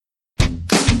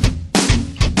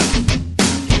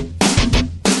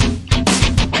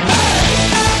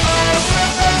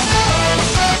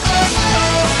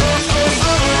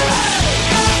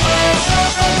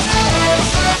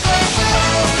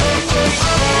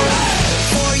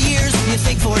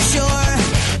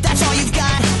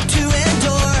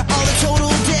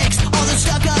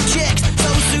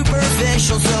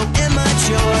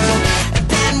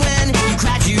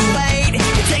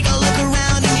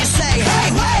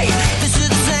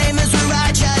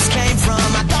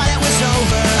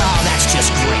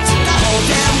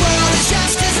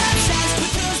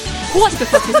What the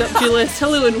fuck is up, Julius?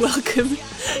 Hello and welcome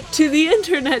to the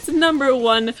internet's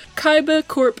 #1 Kaiba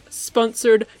Corp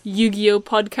sponsored Yu-Gi-Oh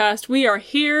podcast. We are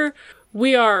here.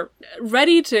 We are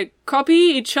ready to copy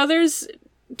each other's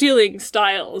dealing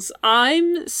styles.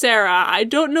 I'm Sarah. I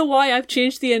don't know why I've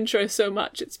changed the intro so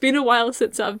much. It's been a while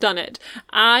since I've done it.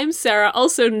 I'm Sarah,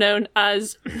 also known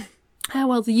as how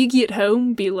will the Yugi at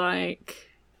home be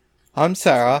like? I'm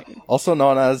Sarah, also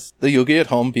known as the Yugi at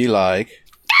home be like.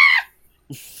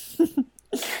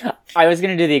 I was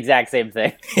gonna do the exact same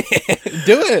thing.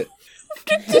 Do it!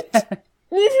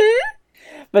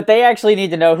 But they actually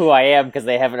need to know who I am because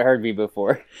they haven't heard me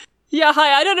before. Yeah,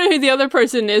 hi, I don't know who the other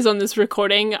person is on this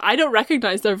recording. I don't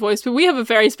recognize their voice, but we have a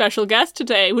very special guest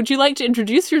today. Would you like to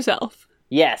introduce yourself?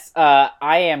 Yes, I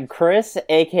am Chris,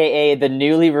 aka the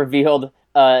newly revealed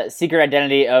secret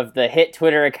identity of the hit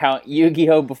Twitter account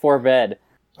Yu-Gi-Oh! Before Bed.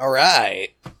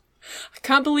 Alright. I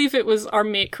can't believe it was our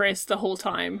mate Chris the whole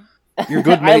time. Your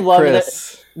good mate, I love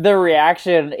Chris. the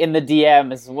reaction in the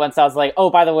DMs once I was like,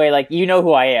 oh, by the way, like, you know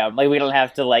who I am. Like, we don't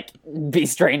have to, like, be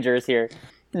strangers here.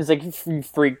 It's like,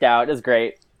 freaked out. It's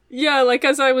great. Yeah, like,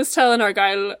 as I was telling our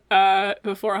guy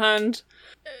beforehand,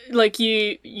 like,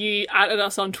 you added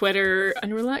us on Twitter, and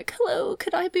you were like, hello,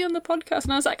 could I be on the podcast?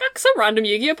 And I was like, some random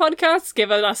Yu-Gi-Oh! Podcast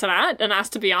given us an ad and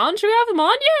asked to be on. Should we have him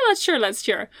on? Yeah, let's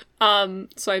sure.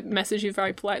 So I messaged you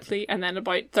very politely, and then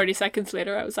about 30 seconds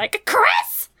later, I was like,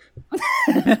 Chris!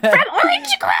 From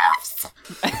Orange Groves!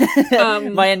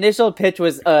 My initial pitch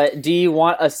was, do you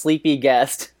want a sleepy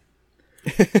guest?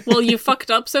 Well, you fucked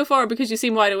up so far because you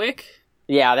seem wide awake.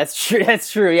 Yeah, that's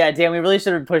true. Yeah, damn, we really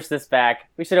should have pushed this back.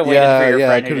 We should have waited for your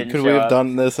friend who didn't could show we have up.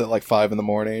 done this at like 5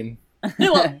 a.m?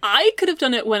 No, well, I could have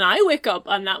done it when I wake up,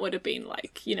 and that would have been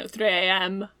like, 3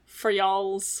 a.m. for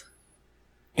y'alls.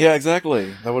 Yeah,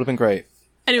 exactly. That would have been great.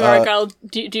 Anyway, Argyle,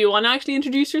 do you want to actually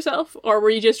introduce yourself? Or were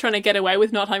you just trying to get away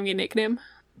with not having a nickname?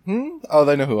 Oh,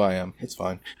 they know who I am. It's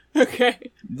fine.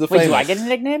 Okay. Wait, do I get a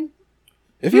nickname?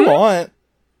 If you want.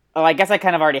 Oh, I guess I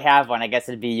kind of already have one. I guess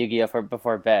it'd be Yu-Gi-Oh!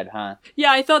 Before Bed, huh?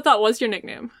 Yeah, I thought that was your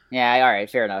nickname. Yeah, alright,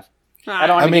 fair enough. Ah. I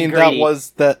don't want to get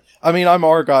greedy. I'm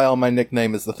Argyle, my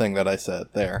nickname is the thing that I said.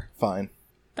 There, fine.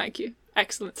 Thank you.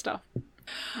 Excellent stuff.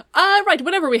 Right,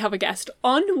 whenever we have a guest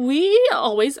on, we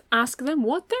always ask them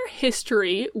what their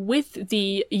history with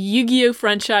the Yu-Gi-Oh!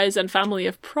 Franchise and family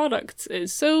of products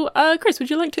is. So, Chris, would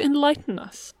you like to enlighten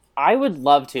us? I would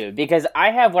love to, because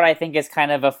I have what I think is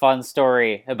kind of a fun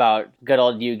story about good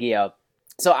old Yu-Gi-Oh!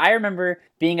 So I remember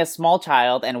being a small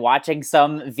child and watching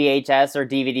some VHS or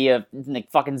DVD of like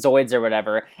fucking Zoids or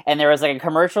whatever, and there was like a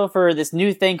commercial for this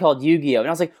new thing called Yu-Gi-Oh! And I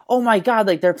was like, oh my god,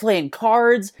 like they're playing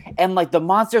cards, and like the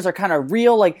monsters are kind of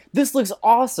real, like this looks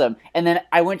awesome. And then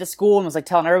I went to school and was like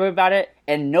telling everybody about it,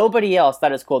 and nobody else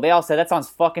thought it was cool. They all said, that sounds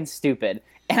fucking stupid.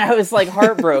 And I was like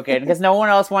heartbroken because no one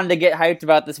else wanted to get hyped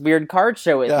about this weird card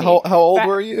show with me. How old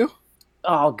were you?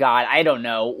 Oh god, I don't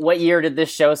know. What year did this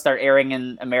show start airing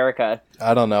in America?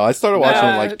 I don't know. I started watching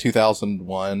in like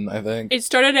 2001, I think. It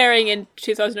started airing in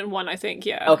 2001, I think,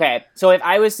 yeah. Okay, so if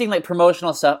I was seeing like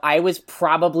promotional stuff, I was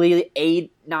probably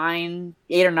 8 or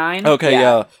 9. Okay,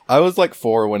 yeah. I was like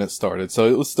 4 when it started, so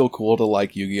it was still cool to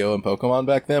like Yu-Gi-Oh! And Pokemon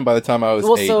back then. By the time I was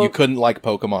 8, you couldn't like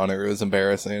Pokemon or it was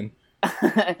embarrassing.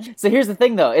 So here's the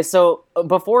thing though, is so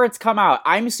before it's come out,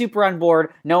 I'm super on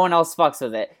board, no one else fucks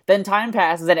with it. Then time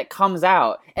passes and it comes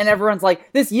out, and everyone's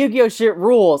like, this Yu-Gi-Oh! Shit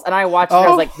rules, and I watched it and I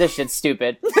was like, this shit's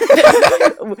stupid.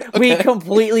 We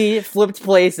completely flipped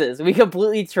places. We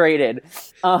completely traded.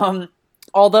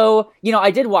 Although,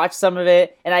 I did watch some of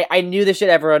it, and I knew the shit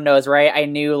everyone knows, right? I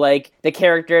knew, like, the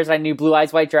characters, I knew Blue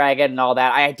Eyes White Dragon and all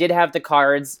that. I did have the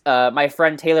cards. My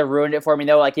friend Taylor ruined it for me,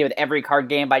 though, like with every card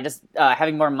game by just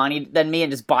having more money than me and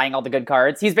just buying all the good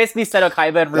cards. He's basically Seto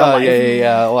Kaiba in real life.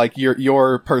 Yeah, like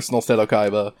your personal Seto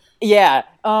Kaiba. Yeah,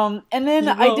 and then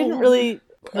I didn't really,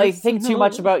 think too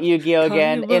much about Yu-Gi-Oh!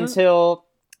 Again until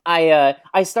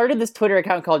I started this Twitter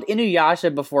account called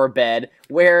Inuyasha Before Bed,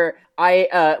 where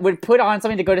I would put on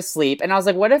something to go to sleep, and I was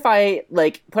like, what if I,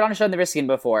 put on a show I've never seen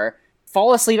before,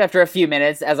 fall asleep after a few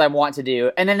minutes, as I want to do,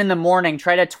 and then in the morning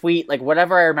try to tweet,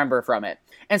 whatever I remember from it.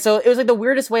 And so it was, the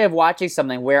weirdest way of watching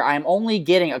something where I'm only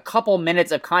getting a couple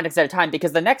minutes of context at a time,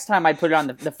 because the next time I'd put it on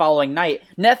the following night,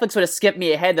 Netflix would have skipped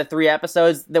me ahead the 3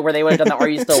 episodes where they would have done the Are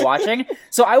You Still Watching?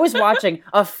 So I was watching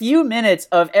a few minutes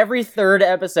of every 3rd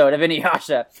episode of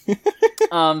Inuyasha.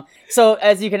 So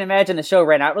as you can imagine, the show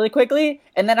ran out really quickly,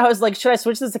 and then I was like, should I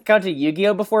switch this account to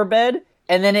Yu-Gi-Oh! Before Bed?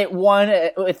 And then it won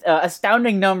with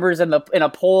astounding numbers in a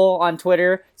poll on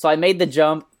Twitter, so I made the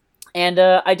jump. And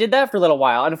I did that for a little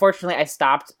while. Unfortunately, I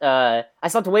stopped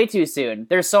way too soon.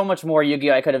 There's so much more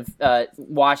Yu-Gi-Oh! I could have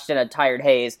watched in a tired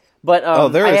haze.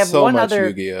 But there I is have so one much other...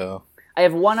 Yu-Gi-Oh! I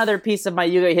have one other piece of my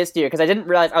Yu-Gi-Oh history because I didn't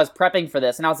realize I was prepping for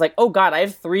this, and I was like, oh god, I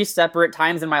have 3 separate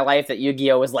times in my life that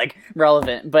Yu-Gi-Oh was like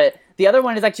relevant. But the other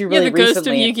one is actually really the recently. Ghost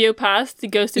of Yu-Gi-Oh past, the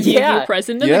Ghost of Yu-Gi-Oh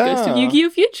present, and the Ghost of Yu-Gi-Oh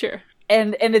future.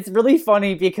 And it's really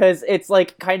funny because it's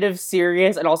like kind of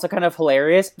serious and also kind of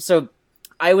hilarious. So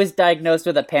I was diagnosed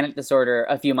with a panic disorder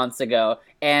a few months ago,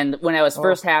 and when I was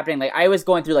first happening, like I was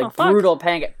going through like brutal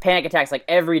panic attacks like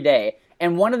every day.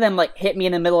 And one of them like hit me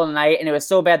in the middle of the night, and it was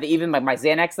so bad that even like my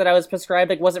Xanax that I was prescribed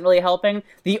like wasn't really helping.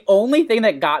 The only thing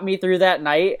that got me through that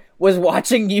night was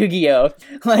watching Yu-Gi-Oh.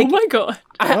 Like, oh my god!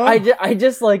 I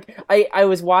just like I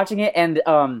was watching it, and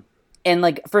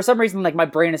like for some reason like my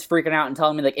brain is freaking out and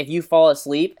telling me like if you fall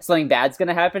asleep something bad's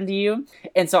gonna happen to you,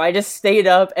 and so I just stayed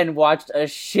up and watched a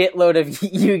shitload of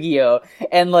Yu-Gi-Oh,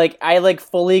 and like I like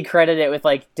fully credit it with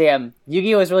like damn,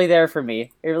 Yu-Gi-Oh is really there for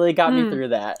me. It really got me through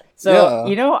that. So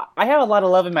you know, I have a lot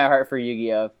of love in my heart for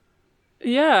Yu-Gi-Oh.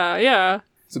 Yeah.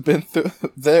 It's been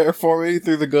there for me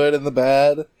through the good and the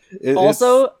bad.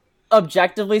 Also,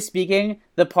 objectively speaking,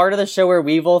 the part of the show where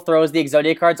Weevil throws the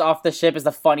Exodia cards off the ship is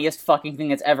the funniest fucking thing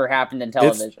that's ever happened in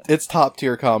television. It's top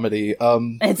tier comedy.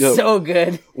 It's so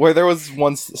good. Where there was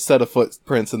one set of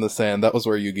footprints in the sand, that was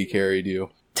where Yugi carried you.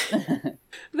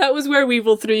 That was where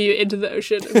Weevil threw you into the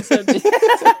ocean and said,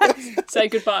 say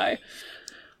goodbye.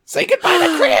 Say goodbye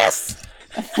to Chris!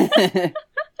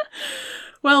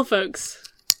 Well, folks.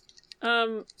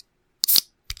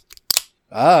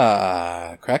 Crack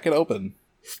it open.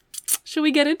 Should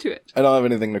we get into it? I don't have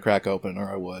anything to crack open, or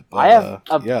I would. But, I have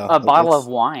a bottle of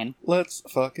wine. Let's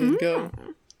fucking go.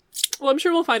 Well, I'm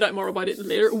sure we'll find out more about it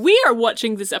later. We are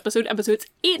watching this episodes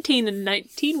 18 and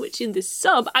 19, which in the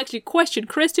sub, actually question,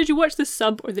 Chris, did you watch the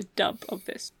sub or the dub of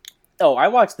this? Oh, I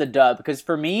watched the dub, because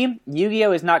for me,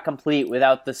 Yu-Gi-Oh! Is not complete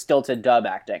without the stilted dub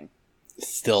acting.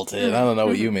 Stilted? I don't know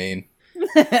what you mean.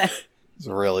 It's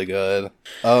really good.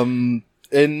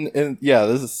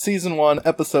 This is season 1,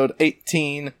 episode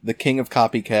 18, The King of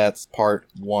Copycats, part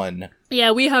 1.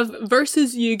 Yeah, we have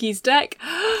Versus Yugi's Deck,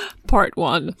 part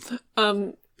 1.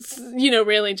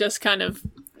 Really just kind of...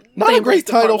 Not a great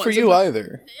title for you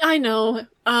either. I know.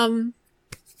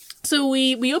 So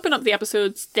we open up the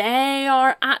episodes. They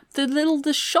are at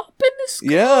the shop in the school.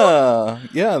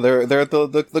 Yeah, they're at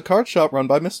the card shop run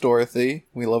by Miss Dorothy.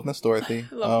 We love Miss Dorothy.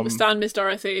 Stand Miss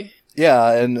Dorothy.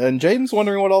 Yeah, and Jaden's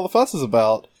wondering what all the fuss is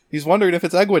about. He's wondering if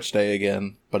it's Egg Witch Day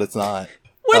again, but it's not.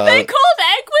 Were they called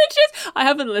Egg Witches? I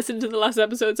haven't listened to the last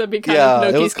episodes. I'd be kind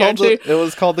of no-key scared too. It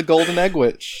was called the Golden Egg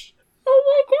Witch. Oh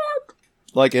my god!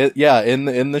 Like it, yeah.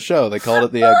 In the show, they called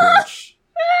it the Egg Witch.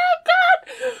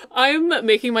 I'm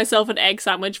making myself an egg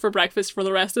sandwich for breakfast for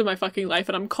the rest of my fucking life,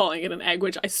 and I'm calling it an egg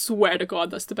witch. I swear to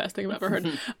God, that's the best thing I've ever heard.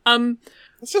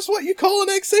 It's just what you call an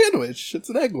egg sandwich. It's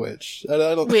an egg witch. I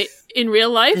don't... Wait, in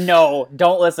real life? No,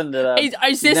 don't listen to them.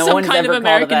 Is this some kind of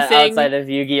American thing? Outside of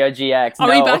Yu-Gi-Oh! GX. Are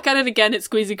we back at it again at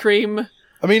Squeezy Cream?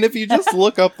 I mean, if you just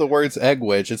look up the words egg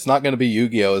witch, it's not going to be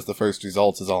Yu-Gi-Oh! As the first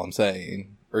results, is all I'm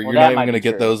saying. Or you're not even going to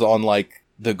get those on, like,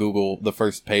 the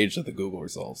first page of the Google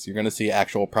results. You're going to see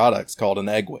actual products called an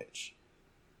egg witch.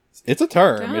 It's a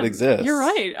term. Damn, it exists. You're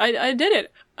right. I did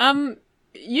it.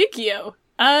 Yu-Gi-Oh!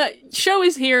 Sho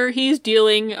is here. He's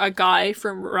dealing a guy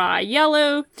from Ra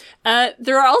Yellow.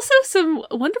 There are also some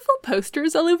wonderful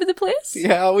posters all over the place.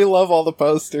 Yeah, we love all the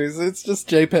posters. It's just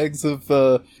JPEGs of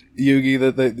Yugi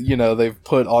that they've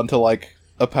put onto like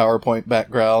a PowerPoint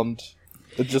background.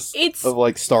 Of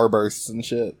like starbursts and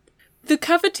shit. The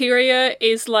cafeteria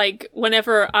is like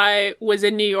whenever I was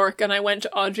in New York and I went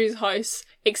to Audrey's house,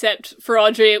 except for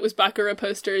Audrey it was Baccarat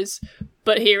posters,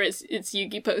 but here it's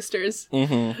Yugi posters.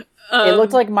 Mm-hmm. It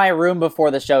looked like my room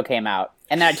before the show came out,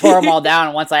 and then I tore them all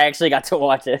down once I actually got to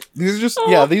watch it. These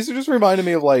are just reminding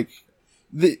me of like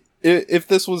if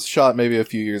this was shot maybe a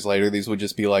few years later, these would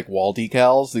just be like wall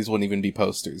decals. These wouldn't even be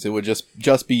posters. It would just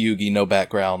be Yugi, no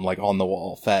background, like on the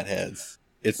wall, fat heads.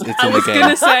 It's in the game.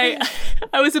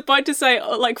 I was about to say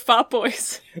like Fat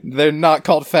Boys. They're not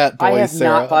called Fat Boys, I have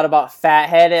not thought about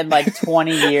Fathead in like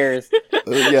 20 years.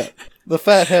 Yeah. The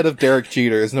fat head of Derek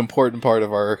Jeter is an important part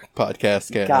of our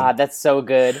podcast canon. God, that's so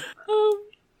good.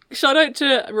 Shout out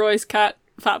to Roy's cat,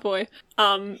 Fat Boy.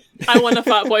 I want a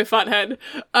Fat Boy fat head.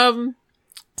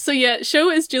 So yeah,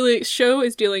 Sho is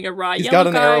dealing a Ra Yellow guy. He's got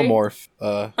an aeromorph.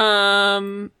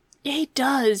 Yeah, he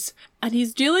does. And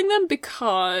he's dealing them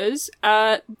because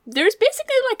there's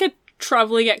basically like a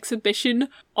traveling exhibition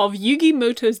of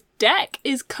Yugimoto's deck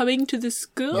is coming to the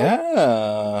school.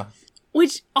 Yeah.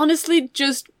 Which honestly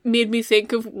just made me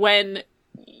think of when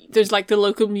there's like the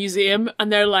local museum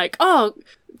and they're like, oh,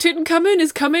 Tutankhamun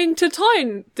is coming to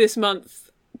town this month.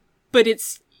 But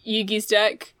it's Yugi's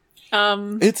deck.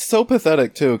 It's so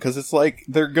pathetic too, because it's like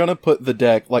they're gonna put the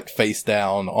deck like face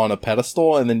down on a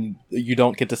pedestal, and then you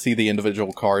don't get to see the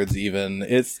individual cards. Even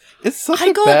it's such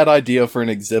a bad idea for an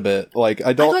exhibit. Like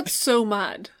I got so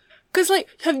mad. Because, like,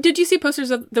 did you see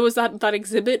posters of, there was that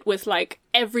exhibit with, like,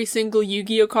 every single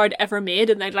Yu-Gi-Oh card ever made,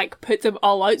 and they'd, like, put them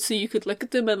all out so you could look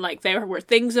at them, and, like, there were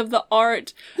things of the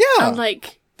art. Yeah. And,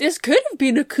 like, this could have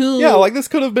been a cool... Yeah, like, this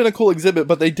could have been a cool exhibit,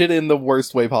 but they did it in the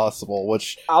worst way possible,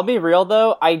 which... I'll be real,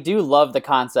 though, I do love the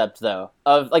concept, though,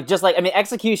 of, like, just, like, I mean,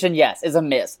 execution, yes, is a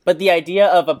miss, but the idea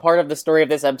of a part of the story of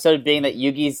this episode being that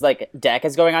Yugi's, like, deck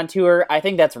is going on tour, I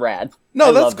think that's rad.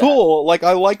 No, that's cool. Like,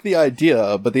 I like the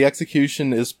idea, but the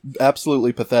execution is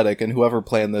absolutely pathetic, and whoever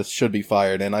planned this should be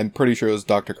fired, and I'm pretty sure it was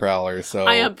Dr. Crowler, so...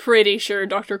 I am pretty sure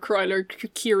Dr. Crowler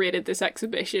curated this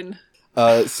exhibition.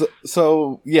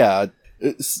 So yeah...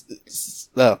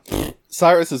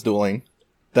 Cyrus is dueling.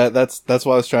 That's what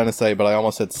I was trying to say, but I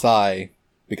almost said Psy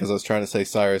because I was trying to say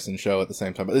Cyrus and Show at the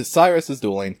same time. But Cyrus is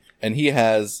dueling, and he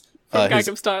has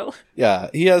Gangnam Style. Yeah,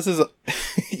 he has his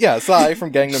Psy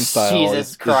from Gangnam Style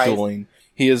Jesus Christ. is dueling.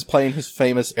 He is playing his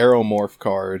famous Aeromorph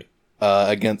card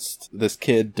against this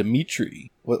kid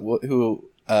Dimitri. Who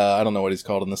I don't know what he's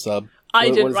called in the sub. I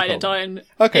didn't write it down.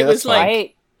 Okay, it that's was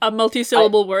like a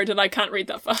multi-syllable word, and I can't read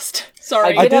that fast.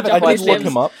 Sorry. I did look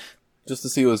him up just to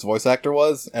see who his voice actor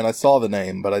was, and I saw the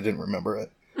name, but I didn't remember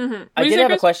it. Mm-hmm. I did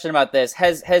have a question about this.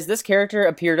 Has this character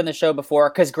appeared on the show before?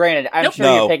 Because granted, I'm sure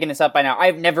you're picking this up by now.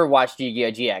 I've never watched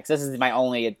Yu-Gi-Oh! GX. This is my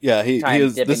only he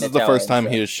is. This is the first time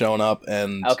he has shown up,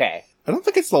 and okay. I don't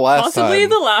think it's the last Possibly time.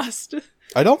 the last.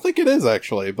 I don't think it is,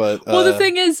 actually, but... Well, the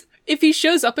thing is, if he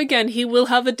shows up again, he will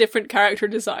have a different character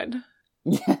design.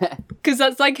 Because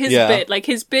that's like his bit. Like,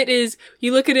 his bit is,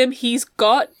 you look at him, he's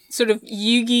got sort of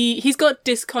he's got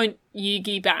discount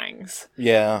Yugi bangs.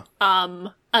 Yeah.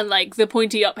 And like the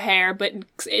pointy up hair, but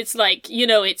it's like, you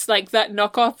know, it's like that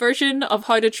knockoff version of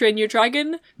How to Train Your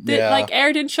Dragon that like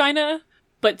aired in China,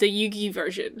 but the Yugi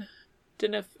version.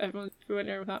 Don't know if everyone's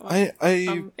familiar with that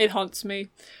one. It haunts me.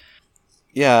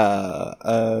 Yeah.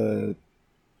 I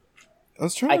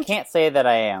was trying. I can't say that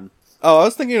I am. Oh, I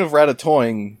was thinking of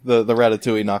Ratatouille, the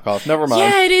Ratatouille knockoff. Never mind.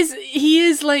 Yeah, it is. He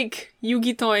is like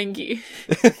Yugi Toengi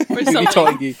or something. Yugi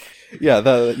Toengi.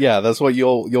 Yeah, that's what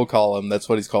you'll call him. That's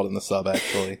what he's called in the sub,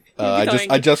 actually.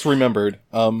 I just remembered.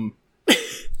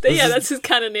 That's his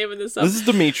kind of name in the sub. This is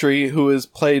Dimitri, who is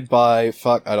played by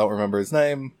I don't remember his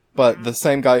name, but the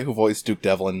same guy who voiced Duke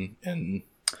Devlin in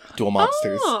Duel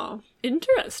Monsters. Oh,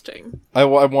 interesting. I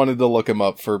wanted to look him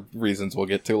up for reasons we'll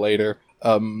get to later.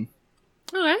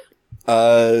 Okay.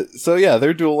 So yeah,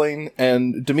 they're dueling,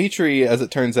 and Dimitri, as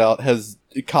it turns out, has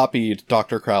copied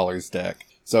Dr. Crowler's deck.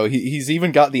 So he's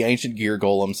even got the Ancient Gear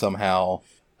Golem somehow,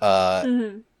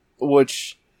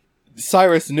 which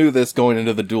Cyrus knew this going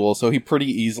into the duel, so he pretty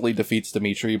easily defeats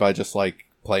Dimitri by just, like,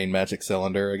 playing Magic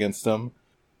Cylinder against him.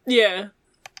 Yeah.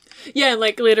 Yeah, and,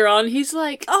 like, later on, he's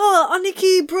like, oh,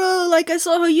 Aniki, bro, like, I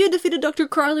saw how you defeated Dr.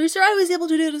 Crowler, so I was able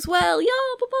to do it as well,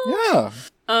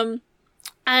 Yeah.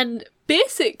 And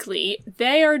basically,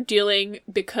 they are dealing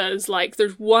because, like,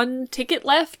 there's one ticket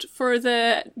left for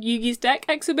the Yugi's deck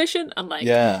exhibition, and, like,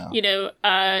 you know,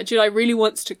 Judai really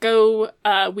wants to go.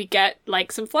 We get,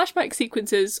 like, some flashback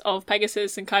sequences of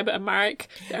Pegasus and Kaiba and Marek.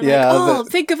 They're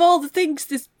think of all the things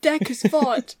this deck has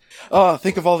fought.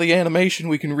 Think of all the animation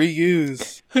we can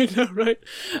reuse. I know, right?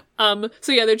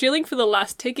 So yeah, they're dealing for the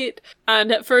last ticket,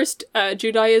 and at first,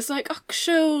 Judai is like, oh,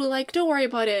 Sho, like, don't worry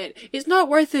about it. It's not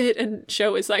worth it. And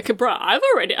Sho is like, bruh, I've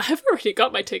already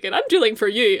got my ticket. I'm dealing for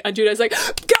you. And Judai's like,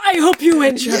 I hope you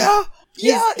win, Sho.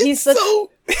 He's such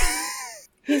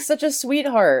a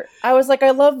sweetheart. I was like,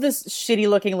 I love this shitty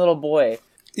looking little boy.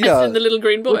 Yeah. And the little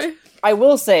green boy. Which, I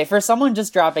will say, for someone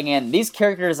just dropping in, these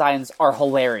character designs are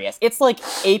hilarious. It's like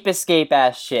Ape Escape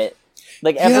ass shit.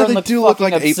 Like, everyone they do look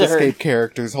like Ape Escape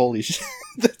characters. Holy shit.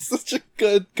 That's such a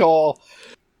good call.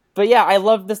 But yeah, I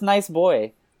love this nice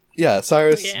boy. Yeah,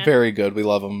 Cyrus, very good. We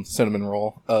love him. Cinnamon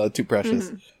roll. Too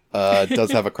precious.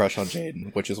 Does have a crush on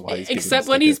Jaden, which is why he's except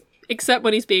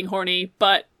when he's being horny,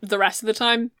 but the rest of the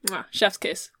time, chef's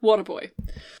kiss. What a boy.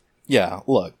 Yeah,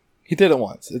 look. He did it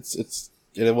once.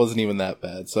 It wasn't even that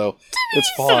bad, so it's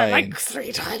fine. Like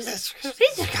 3 times.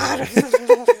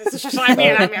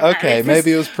 Okay,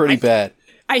 maybe it was pretty bad.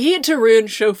 I hate to ruin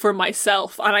show for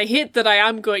myself, and I hate that I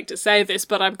am going to say this,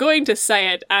 but I'm going to say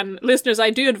it, and listeners, I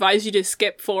do advise you to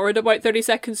skip forward about 30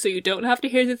 seconds so you don't have to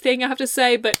hear the thing I have to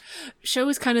say, but show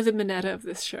is kind of the Mineta of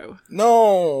this show.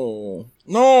 No,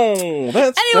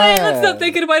 that's Anyway, bad. let's stop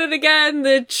thinking about it again.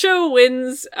 The show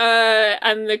wins,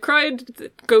 and the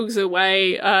crowd goes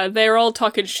away. They're all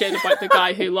talking shit about the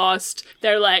guy who lost.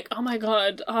 They're like, oh my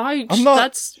god, he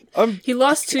lost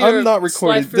to I'm not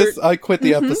recording Slifer. this. I quit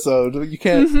the episode. You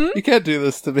can't do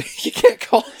this to me. You can't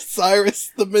call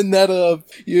Cyrus the Mineta of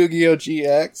Yu-Gi-Oh!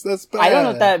 GX. That's bad. I don't know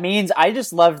what that means. I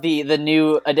just love the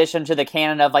new addition to the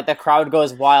canon of, like, the crowd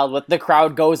goes wild with the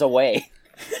crowd goes away.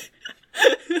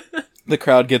 The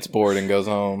crowd gets bored and goes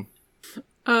home.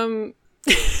 Yeah,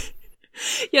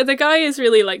 the guy is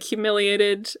really, like,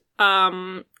 humiliated.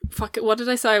 Fuck it, what did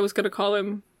I say I was gonna call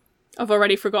him? I've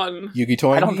already forgotten. Yugi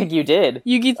Toing? I don't think you did.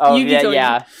 Yugi Toing.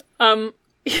 Yeah.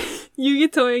 Yugi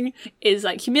Toing is,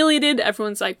 like, humiliated.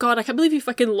 Everyone's like, God, I can't believe you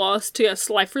fucking lost to a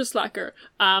Slifer slacker.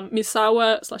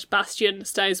 Misawa / Bastion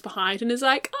stays behind and is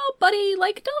like, oh, buddy,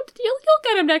 like, you'll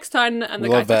get him next time. And the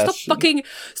guy's like,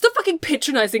 stop fucking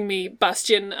patronizing me,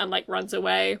 Bastion, and, like, runs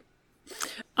away.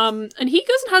 And he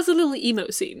goes and has a little emo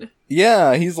scene.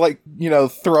 Yeah, he's like,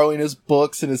 throwing his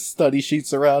books and his study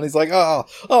sheets around. He's like,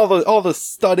 all the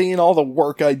studying, all the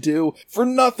work I do for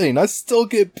nothing. I still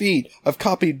get beat. I've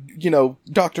copied,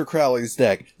 Dr. Crowley's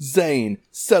deck, Zane,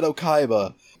 Seto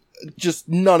Kaiba. Just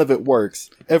none of it works.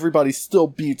 Everybody still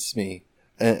beats me.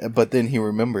 But then he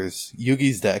remembers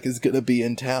Yugi's deck is gonna be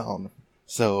in town.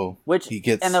 So he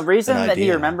gets and the reason an that he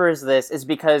idea. remembers this is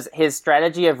because his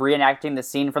strategy of reenacting the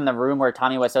scene from the room where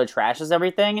Tani Wiseau trashes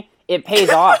everything, it pays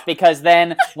off because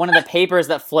then one of the papers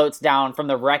that floats down from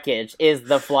the wreckage is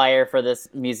the flyer for this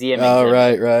museum. Oh,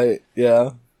 right,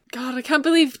 yeah. God, I can't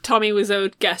believe Tommy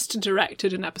Wiseau guest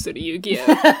directed an episode of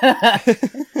Yu-Gi-Oh!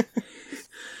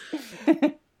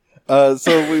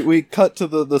 So we cut to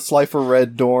the Slifer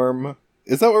Red dorm.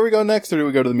 Is that where we go next, or do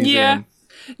we go to the museum? Yeah.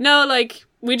 No, like,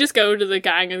 we just go to the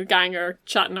gang, and the gang are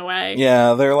chatting away.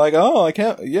 Yeah, they're like, oh, I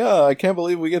can't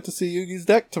believe we get to see Yugi's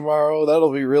deck tomorrow.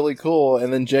 That'll be really cool.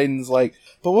 And then Jaden's like,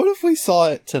 but what if we saw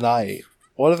it tonight?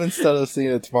 What if instead of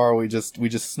seeing it tomorrow, we just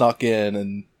snuck in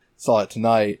and saw it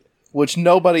tonight? Which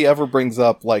nobody ever brings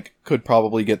up, like, could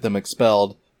probably get them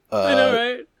expelled. I know,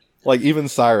 right? Like, even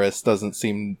Cyrus doesn't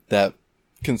seem that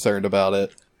concerned about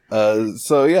it.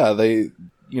 So yeah, they,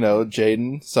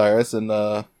 Jaden, Cyrus,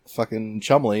 and, fucking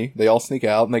Chumley, they all sneak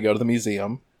out and they go to the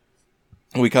museum.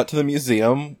 We cut to the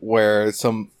museum where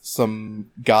some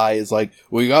guy is like,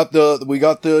 we got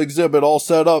the exhibit all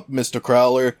set up, Mr.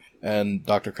 Crowler. And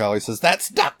Dr. Crowler says, that's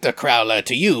Dr. Crowler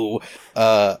to you.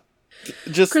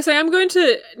 Chris, I am going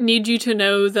to need you to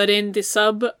know that in the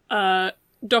sub,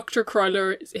 Dr.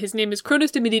 Crowler, his name is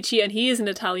Cronus de Medici, and he is an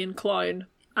Italian clown.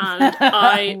 And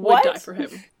I would die for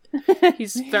him.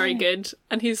 He's very good.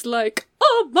 And he's like,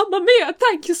 oh, Mamma Mia,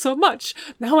 thank you so much.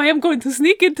 Now I am going to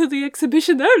sneak into the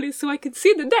exhibition early so I can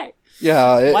see the deck.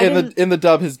 Yeah, in the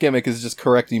dub, his gimmick is just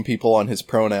correcting people on his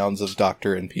pronouns of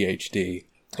doctor and PhD.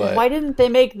 But why didn't they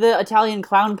make the Italian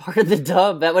clown part of the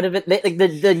dub? That would have been like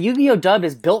the Yu-Gi-Oh dub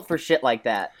is built for shit like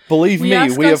that. Believe me,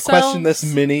 we have questioned this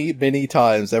many, many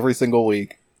times every single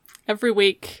week. Every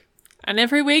week. And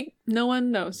every week, no one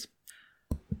knows.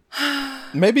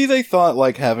 Maybe they thought,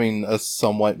 like, having a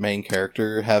somewhat main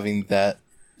character, having that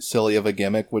silly of a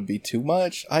gimmick would be too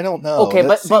much. I don't know.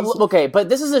 Okay, but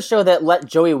this is a show that let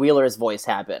Joey Wheeler's voice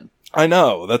happen. I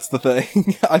know, that's the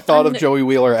thing. I thought of Joey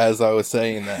Wheeler as I was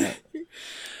saying that.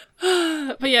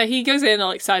 But yeah, he goes in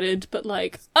all excited, but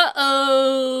like,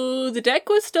 uh-oh, the deck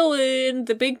was stolen.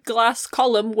 The big glass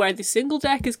column where the single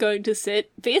deck is going to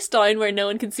sit, face down where no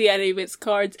one can see any of its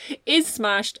cards, is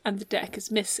smashed and the deck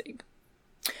is missing.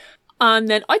 And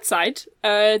then outside,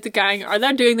 the gang are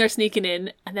there doing their sneaking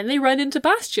in, and then they run into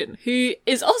Bastion, who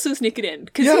is also sneaking in,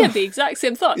 because he had the exact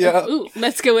same thought. Yeah. Ooh,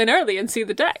 let's go in early and see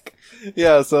the deck.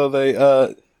 Yeah, so they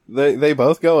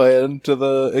both go into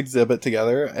the exhibit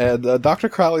together, and Dr.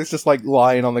 Crowley's just, like,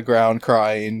 lying on the ground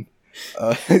crying.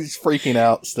 He's freaking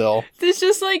out still. There's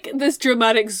just, like, this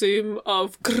dramatic zoom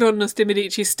of Kronos de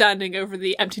Medici standing over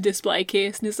the empty display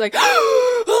case, and it's like,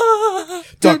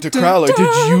 Dr. Crowler,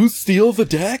 did you steal the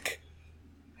deck?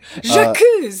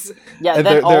 J'accuse! Yeah,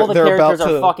 then all the characters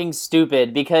are fucking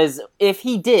stupid, because if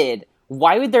he did,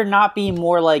 why would there not be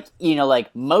more, like,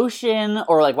 like, motion,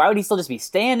 or, like, why would he still just be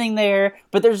standing there?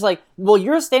 But there's, like, well,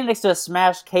 you're standing next to a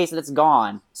smashed case that's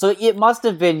gone, so it must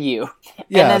have been you.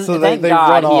 Yeah, and then, so thank they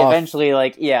God, run he off. eventually,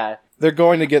 like, yeah. They're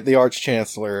going to get the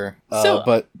Arch-Chancellor,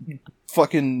 but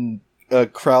fucking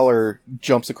Crowler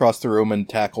jumps across the room and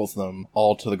tackles them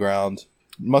all to the ground.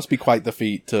 must be quite the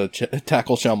feat to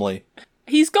tackle Chumley.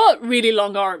 He's got really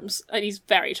long arms, and he's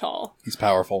very tall. He's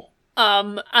powerful.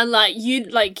 And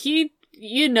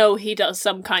you know he does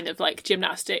some kind of like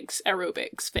gymnastics,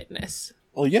 aerobics, fitness.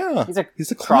 Well, yeah,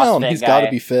 he's a clown. CrossFit He's guy. got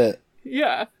to be fit.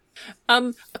 Yeah.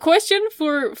 A question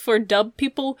for dub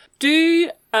people: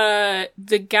 do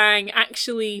the gang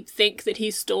actually think that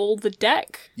he stole the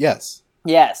deck? Yes.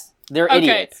 Yes, they're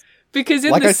idiots. Because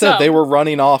in like the I said, sub, they were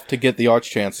running off to get the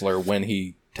Arch-Chancellor when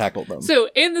he tackled them. So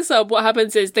in the sub, what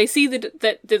happens is they see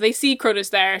they see Cronus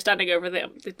there standing over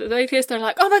them. They're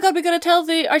like, "Oh my god, we gotta tell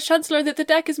the Arch-Chancellor that the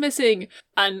deck is missing."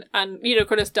 And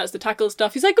Cronus does the tackle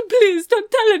stuff. He's like, "Please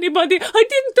don't tell anybody. I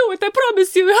didn't do it. I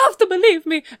promise you. You have to believe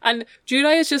me." And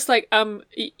Judai is just like,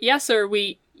 yes, sir.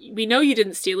 We know you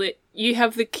didn't steal it. You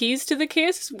have the keys to the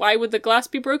case. Why would the glass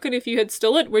be broken if you had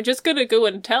stolen it? We're just gonna go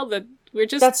and tell the."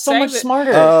 That's so much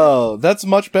smarter. Oh, that's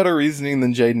much better reasoning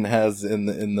than Jaden has in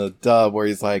the dub, where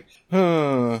he's like,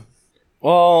 well,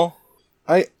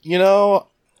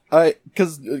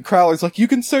 because Crowler's like, you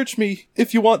can search me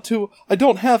if you want to. I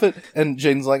don't have it. And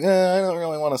Jaden's like, I don't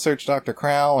really want to search Dr.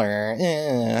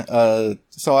 Crowler.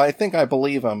 So I think I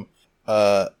believe him.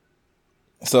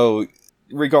 So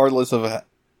regardless of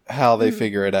how they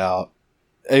figure it out,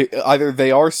 either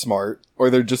they are smart or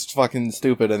they're just fucking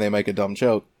stupid and they make a dumb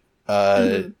joke.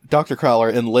 Dr.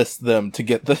 Crowler enlists them to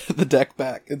get the deck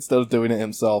back instead of doing it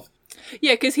himself.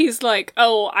 Yeah, because he's like,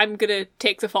 "Oh, I'm gonna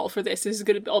take the fault for this. This is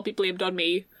gonna all be blamed on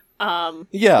me."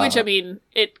 Yeah. Which, I mean,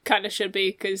 it kind of should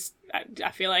be, because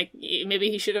I feel like maybe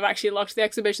he should have actually locked the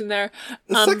exhibition there.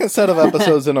 The second set of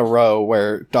episodes in a row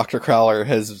where Dr. Crowler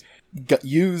has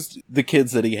used the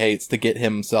kids that he hates to get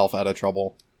himself out of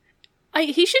trouble.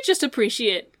 He should just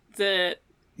appreciate the...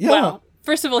 Yeah. Well,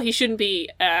 first of all, he shouldn't be,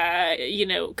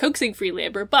 coaxing free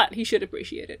labor, but he should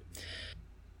appreciate it.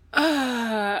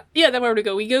 Then where do we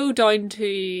go? We go down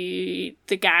to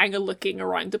the gang looking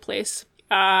around the place.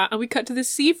 And we cut to the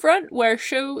seafront where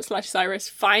Sho/Cyrus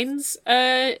finds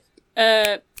Yugi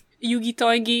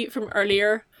Toingi from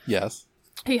earlier. Yes.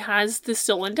 He has the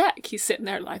stolen deck. He's sitting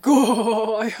there like,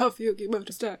 "Oh, I have Yugi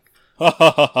Moto's deck." Ha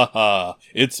ha ha ha ha!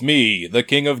 It's me, the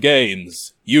king of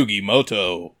games, Yugi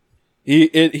Moto.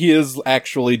 He is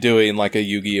actually doing like a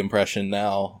Yugi impression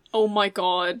now. Oh my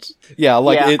god. Yeah,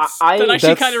 that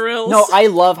actually kind of rules. No, I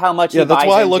love how much. Yeah, that's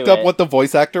why I looked up what the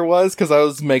voice actor was, because I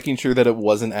was making sure that it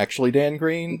wasn't actually Dan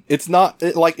Green. It's not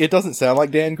it doesn't sound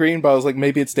like Dan Green, but I was like,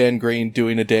 maybe it's Dan Green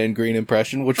doing a Dan Green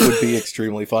impression, which would be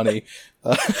extremely funny.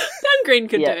 Dan Green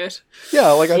could do it.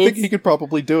 Yeah, I think he could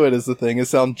probably do it as the thing. It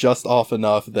sounds just off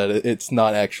enough that it's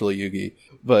not actually Yugi.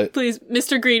 But please,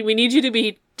 Mr. Green, we need you to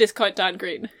be discount Dan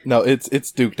Green. No,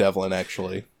 it's Duke Devlin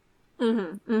actually.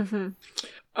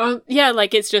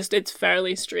 It's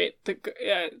fairly straight.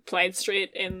 Played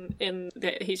straight in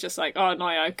that he's just like, "Oh no,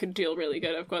 I can deal really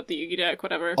good. I've got the Yugi deck,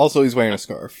 whatever." Also, he's wearing a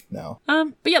scarf now.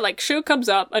 But yeah, like Sho comes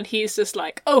up and he's just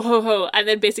like, "Oh ho ho," and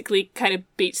then basically kind of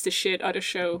beats the shit out of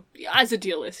Sho as a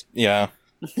duelist. Yeah.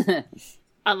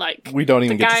 And like we don't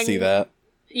even get to see that.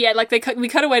 Yeah, like we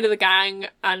cut away to the gang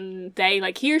and they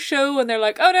like hear Sho and they're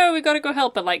like, "Oh no, we gotta go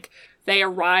help," but like they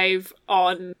arrive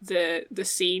on the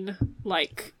scene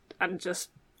and just.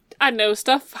 I know,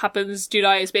 stuff happens.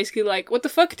 Judai is basically like, "What the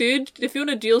fuck, dude? If you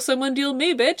want to deal someone, deal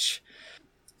me, bitch."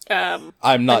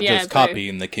 I'm not just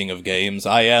copying the king of games.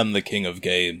 I am the king of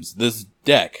games. This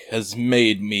deck has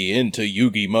made me into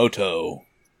Yugi Moto.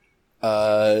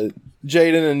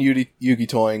 Jaden and Yugi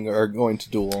Toing are going to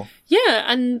duel. Yeah,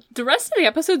 and the rest of the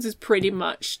episodes is pretty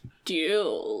much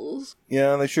duels.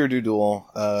 Yeah, they sure do duel.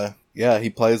 He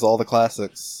plays all the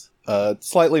classics.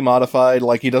 Slightly modified,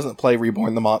 like he doesn't play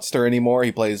Reborn the Monster anymore.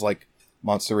 He plays like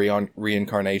Monster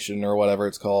Reincarnation or whatever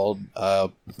it's called.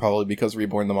 Probably because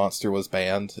Reborn the Monster was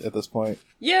banned at this point.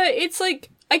 Yeah, it's like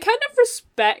I kind of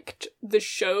respect the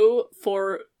show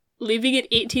for leaving it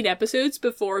 18 episodes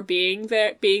before being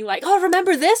like, "Oh,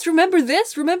 remember this, remember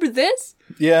this, remember this."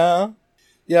 Yeah,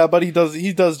 but he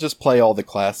does just play all the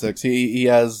classics. He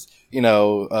has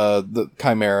the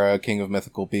Chimera, King of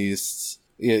Mythical Beasts.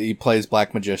 He plays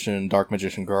Black Magician, Dark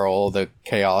Magician Girl, the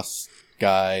Chaos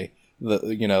guy,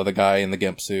 the guy in the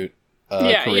gimp suit.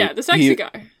 The sexy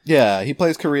guy. Yeah, he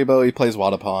plays Karibo, he plays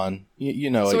Wadapon. You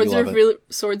know it,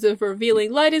 Swords of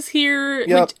Revealing Light is here.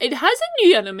 Yep. It has a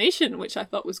new animation, which I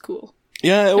thought was cool.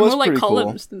 Yeah, it was more like pretty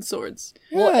columns cool. than swords.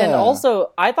 Well, and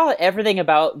also, I thought everything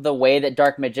about the way that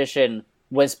Dark Magician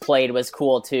was played was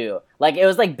cool too. Like, it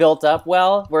was like built up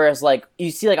well, whereas like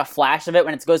you see like a flash of it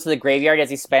when it goes to the graveyard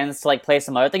as he spends to like play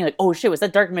some other thing. Like, oh shit, was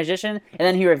that Dark Magician? And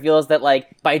then he reveals that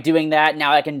like by doing that,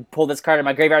 now I can pull this card in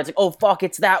my graveyard. It's like, oh fuck,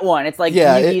 it's that one. It's like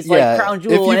Yugi's like crown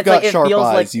jewel. If you've and it's got like, sharp it feels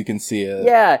eyes, like, you can see it.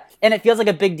 Yeah, and it feels like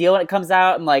a big deal when it comes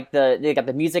out, and like they got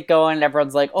the music going, and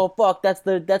everyone's like, oh fuck, that's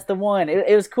the one.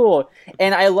 It was cool,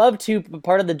 and I love too.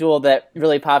 Part of the duel that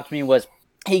really popped me was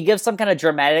he gives some kind of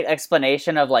dramatic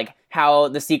explanation of like how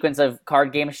the sequence of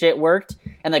card game shit worked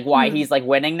and like why he's like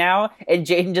winning now, and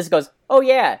Jaden just goes, "Oh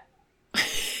yeah."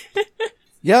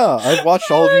 Yeah, I've watched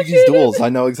all of Yugi's duels. I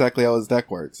know exactly how his deck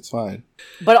works. It's fine.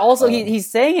 But also he's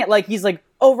saying it like he's like,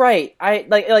 "Oh right, I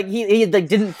like he like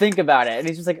didn't think about it," and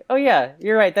he's just like, "Oh yeah,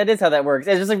 you're right. That is how that works."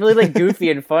 It's just like really like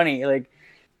goofy and funny. Like,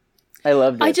 I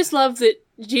loved it. I just love that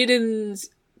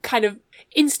Jaden's kind of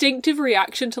instinctive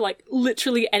reaction to like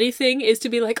literally anything is to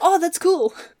be like, oh, that's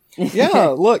cool.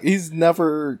 Yeah, look, he's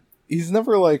never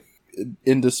like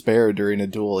in despair during a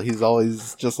duel. He's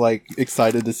always just like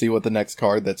excited to see what the next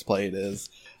card that's played is.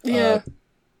 Yeah.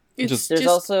 There's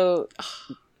also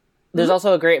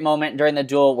a great moment during the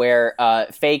duel where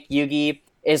fake Yugi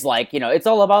is like, you know, it's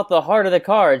all about the heart of the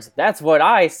cards. That's what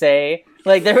I say.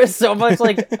 Like, there was so much,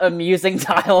 like, amusing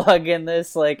dialogue in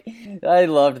this. Like, I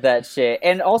loved that shit.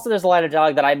 And also, there's a lot of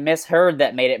dialogue that I misheard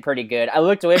that made it pretty good. I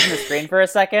looked away from the screen for a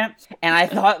second, and I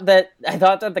thought that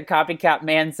the copycat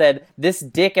man said, "This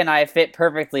dick and I fit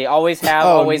perfectly. Always have,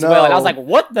 always will." And I was like,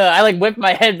 what the? I, like, whipped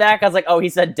my head back. I was like, oh, he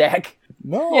said deck.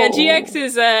 No. Yeah, GX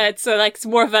is, it's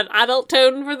more of an adult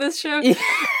tone for this show.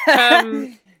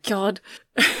 God.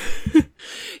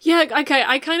 Yeah, okay,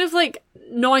 I kind of, like,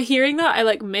 not hearing that, I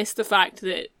like missed the fact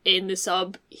that in the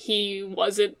sub he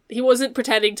wasn't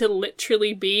pretending to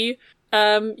literally be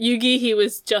Yugi. He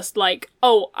was just like,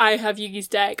 oh, I have Yugi's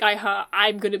deck.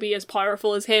 I'm gonna be as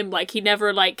powerful as him. Like, he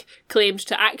never like claimed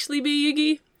to actually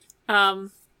be Yugi,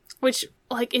 which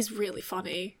like is really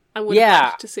funny. I would have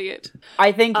liked to see it.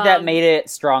 I think that made it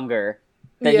stronger.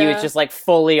 That he was just like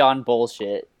fully on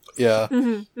bullshit. Yeah.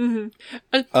 The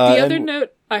other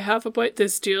note I have about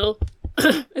this duel,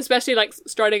 especially like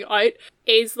starting out,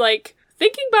 is like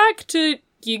thinking back to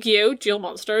Yu-Gi-Oh! Duel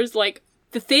Monsters, like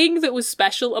the thing that was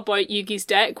special about Yugi's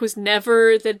deck was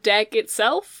never the deck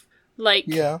itself. Like,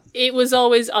 it was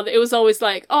always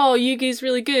like, oh, Yugi's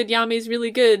really good, Yami's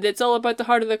really good, it's all about the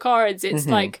heart of the cards. It's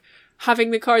like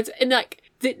having the cards, and like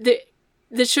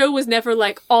the show was never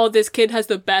like, oh, this kid has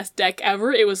the best deck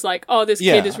ever. It was like, oh, this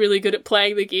kid is really good at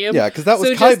playing the game. Yeah, because that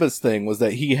was Kaiba's thing, was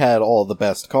that he had all the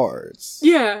best cards.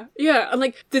 Yeah. And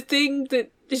like, the thing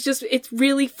that is just, it's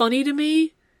really funny to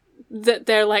me that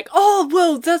they're like, oh,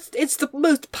 whoa, it's the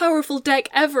most powerful deck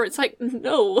ever. It's like,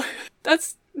 no.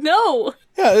 No.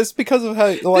 Yeah, it's because of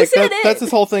how, like, that's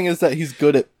his whole thing, is that he's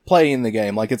good at playing the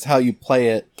game. Like, it's how you play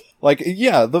it. Like,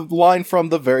 yeah, the line from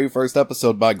the very first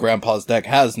episode, "My grandpa's deck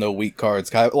has no weak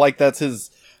cards." Like, that's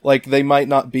his, like, they might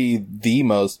not be the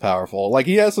most powerful. Like,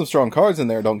 he has some strong cards in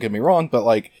there, don't get me wrong, but,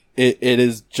 like, it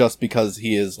is just because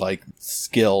he is, like,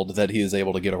 skilled that he is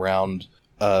able to get around,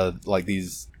 like,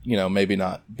 these, you know, maybe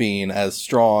not being as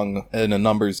strong in a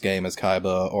numbers game as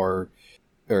Kaiba, or,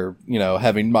 you know,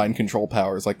 having mind control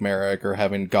powers like Merrick, or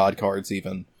having god cards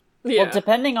even. Yeah. Well,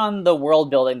 depending on the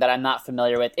world building that I'm not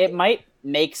familiar with, it might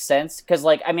make sense, because,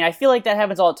 like, I mean, I feel like that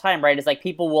happens all the time, right? It's like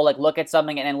people will, like, look at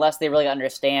something, and unless they really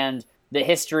understand the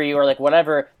history or, like,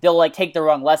 whatever, they'll, like, take the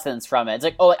wrong lessons from it. It's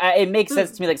like, oh, it makes sense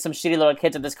to me, like, some shitty little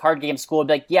kids at this card game school would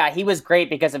be like, yeah, he was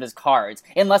great because of his cards.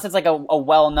 Unless it's, like, a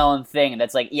well-known thing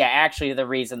that's like, yeah, actually the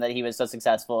reason that he was so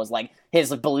successful is, like,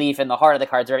 his belief in the heart of the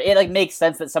cards. It, like, makes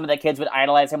sense that some of the kids would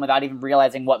idolize him without even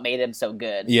realizing what made him so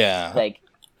good. Yeah. Like,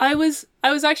 I was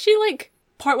actually, like,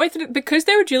 partway through, because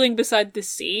they were dueling beside the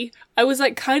sea, I was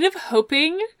like kind of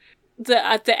hoping that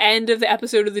at the end of the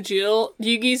episode of the duel,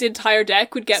 Yugi's entire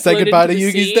deck would get blown into the sea. Say goodbye to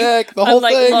Yugi's deck, the whole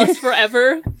thing. And, like, lost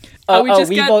forever. A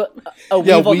Weevil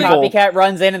copycat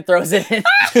runs in and throws it in.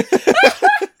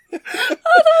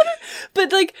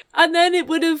 But, like, and then it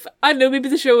would have, I don't know, maybe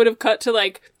the show would have cut to,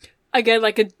 like, again,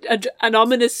 like an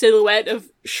ominous silhouette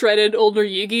of shredded older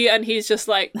Yugi, and he's just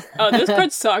like, oh, those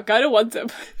cards suck, I don't want them.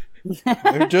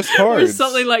 They're just cards. Or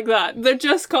something like that. They're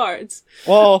just cards.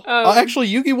 Well,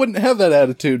 actually, Yugi wouldn't have that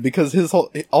attitude, because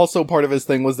also part of his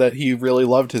thing was that he really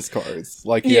loved his cards.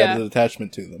 Like, he had an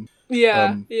attachment to them.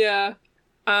 Yeah,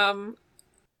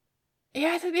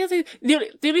 I think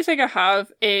the only thing I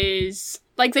have is,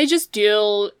 like, they just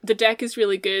duel. The deck is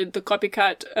really good. The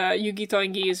copycat Yugi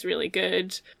Thoingi is really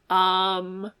good.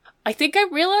 I think I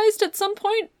realized at some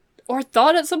point, or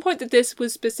thought at some point that this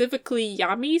was specifically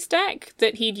Yami's deck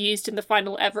that he'd used in the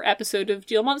final ever episode of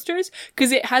Duel Monsters,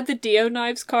 because it had the Dio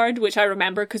Knives card, which I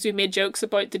remember because we made jokes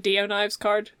about the Dio Knives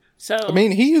card. So I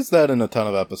mean, he used that in a ton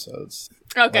of episodes.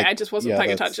 Okay, like, I just wasn't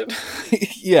paying attention.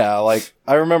 Yeah, like,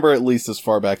 I remember at least as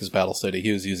far back as Battle City,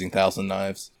 he was using Thousand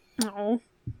Knives. Oh.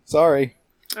 Sorry.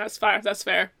 That's fair, that's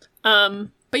fair.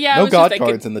 But yeah, no I was god just thinking,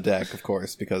 cards in the deck, of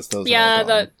course, because those are all gone.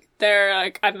 that they're,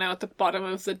 like, I don't know, at the bottom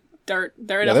of the dirt.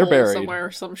 They're in a they're hole buried somewhere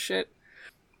or some shit.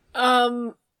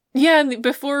 Yeah, and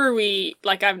before we,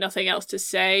 like, I have nothing else to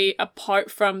say,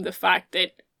 apart from the fact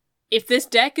that if this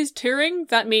deck is touring,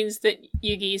 that means that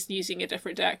Yugi's using a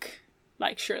different deck.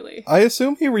 Like, surely. I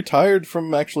assume he retired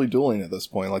from actually dueling at this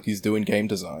point, like he's doing game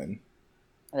design.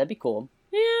 That'd be cool.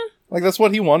 Yeah. Like, that's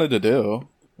what he wanted to do.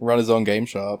 Run his own game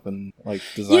shop and, like,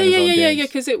 design his own games. Yeah,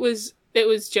 because it was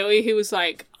Joey who was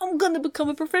like, I'm gonna become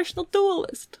a professional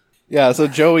duelist. Yeah, so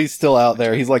Joey's still out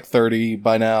there. He's like 30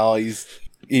 by now.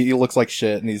 He looks like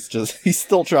shit, and he's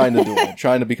still trying to do it,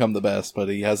 trying to become the best, but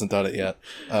he hasn't done it yet.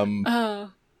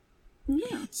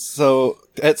 Yeah. So,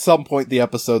 at some point, the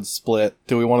episode split.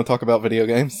 Do we want to talk about video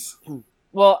games?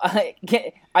 Well,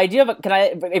 I do have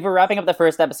if we're wrapping up the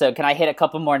first episode, can I hit a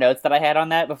couple more notes that I had on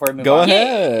that before we move on? Go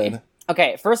ahead.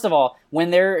 Okay, first of all, when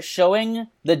they're showing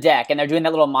the deck and they're doing that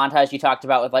little montage you talked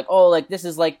about with like, oh, like this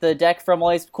is like the deck from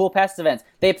all these cool past events,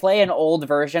 they play an old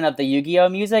version of the Yu-Gi-Oh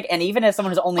music, and even as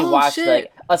someone who's only watched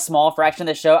like a small fraction of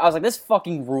the show, I was like, this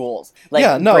fucking rules. Like,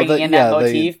 bringing in that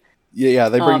motif.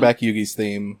 They bring back Yugi's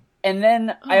theme. And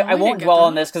then, I won't dwell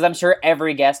on this, because I'm sure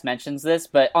every guest mentions this,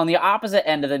 but on the opposite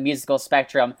end of the musical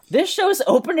spectrum, this show's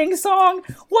opening song,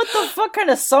 what the fuck kind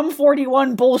of Sum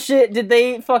 41 bullshit did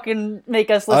they fucking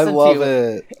make us listen to? I love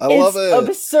it. It's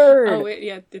absurd. Oh wait,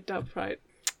 yeah, the dub, right.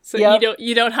 So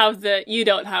you don't have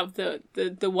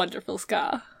the wonderful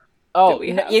ska. Oh,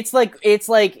 it's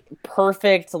like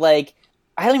perfect, like,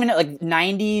 I don't even know, like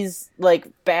 90s, like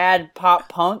bad pop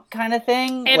punk kind of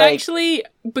thing. And like, actually,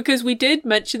 because we did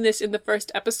mention this in the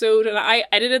first episode, and I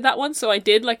edited that one, so I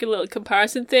did like a little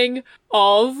comparison thing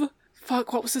of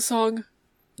what was the song?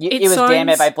 It was Damn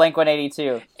It by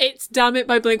Blink-182. It's Damn It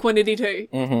by Blink-182.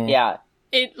 Mm-hmm. Yeah.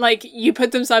 It, like, you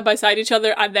put them side by side each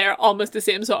other, and they're almost the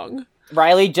same song.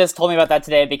 Riley just told me about that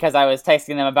today because I was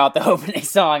texting them about the opening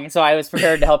song, so I was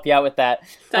prepared to help you out with that.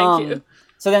 Thank you.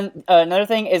 So then another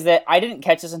thing is that I didn't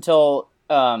catch this until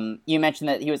you mentioned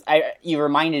that you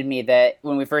reminded me that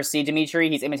when we first see Dimitri,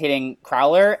 he's imitating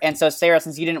Crowler. And so, Sarah,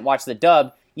 since you didn't watch the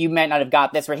dub, you might not have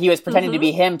got this, where he was pretending to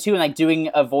be him too and like doing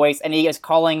a voice, and he was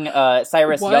calling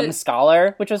Cyrus Young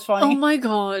Scholar, which was funny. Oh my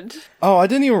god. Oh, I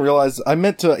didn't even realize. I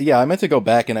meant to go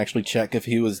back and actually check if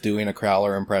he was doing a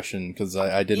Crowler impression, because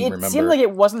I didn't remember. It seemed like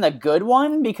it wasn't a good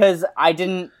one, because I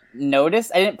didn't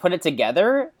put it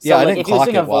together. So I didn't if he was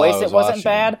doing a voice, it wasn't watching.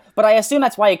 bad. But I assume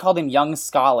that's why he called him Young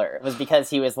Scholar. It was because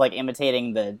he was like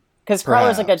imitating because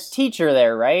Crowler's like a teacher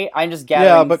there, right? I'm just gathering.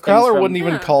 Yeah, but Crowler wouldn't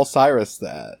even call Cyrus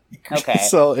that. Okay.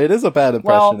 So it is a bad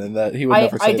impression in that he would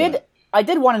never say that. I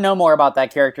did want to know more about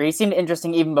that character. He seemed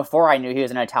interesting even before I knew he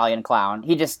was an Italian clown.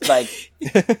 He just, like,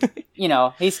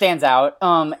 he stands out.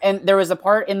 And there was a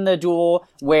part in the duel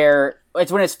where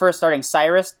it's when it's first starting.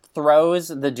 Cyrus throws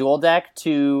the duel deck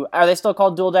to... Are they still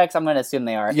called duel decks? I'm going to assume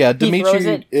they are. Yeah,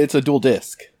 Dimitri, it's a dual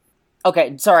disc.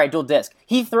 Okay, sorry, dual disc.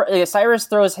 Cyrus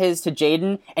throws his to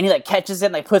Jaden, and he like catches it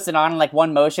and like puts it on in like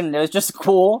one motion, and it was just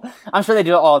cool. I'm sure they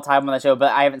do it all the time on the show,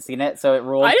 but I haven't seen it, so it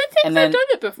ruled. I don't think they've done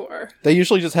it before. They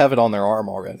usually just have it on their arm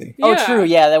already. Yeah. Oh, true.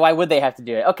 Yeah, why would they have to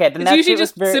do it? Okay, then it's usually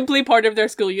just simply part of their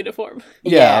school uniform.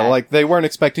 Yeah, like they weren't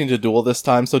expecting to duel this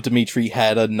time, so Dimitri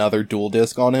had another dual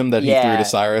disc on him that he threw to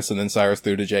Cyrus, and then Cyrus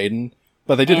threw to Jaden.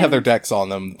 But they did have their decks on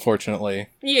them, fortunately.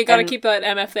 Yeah, you gotta keep that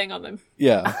MF thing on them.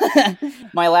 Yeah.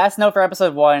 My last note for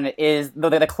episode 1 is the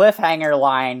cliffhanger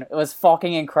line was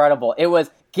fucking incredible. It was,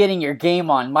 getting your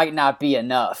game on might not be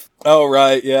enough. Oh,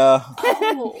 right, yeah.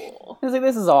 Oh. I was like,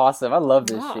 this is awesome. I love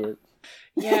this shit.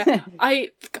 Yeah,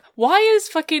 why is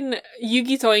fucking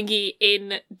Yugi Toingi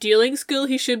in dealing school?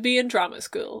 He should be in drama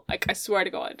school. Like, I swear to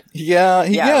God. Yeah,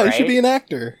 he should be an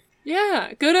actor.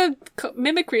 Yeah, go to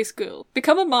mimicry school.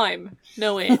 Become a mime.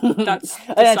 No, wait. That's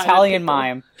an Italian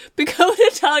mime. Become an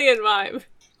Italian mime.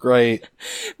 Great.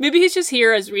 Maybe he's just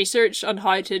here as research on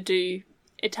how to do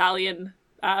Italian.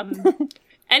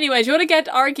 Anyway, do you want to get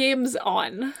our games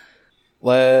on?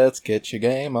 Let's get your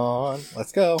game on.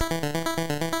 Let's go.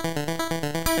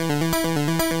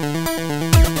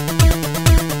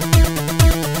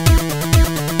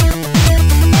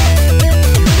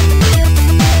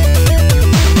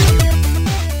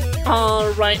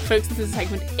 Alright folks, this is a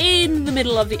segment in the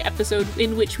middle of the episode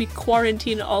in which we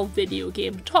quarantine all video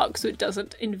game talk so it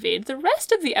doesn't invade the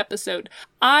rest of the episode.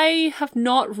 I have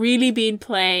not really been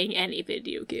playing any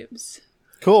video games.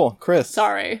 Cool, Chris.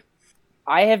 Sorry.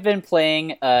 I have been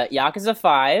playing Yakuza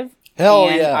 5. Hell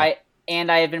and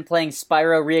yeah. I have been playing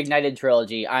Spyro Reignited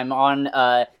Trilogy. I'm on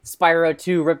Spyro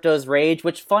 2 Ripto's Rage,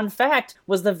 which, fun fact,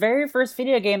 was the very first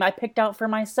video game I picked out for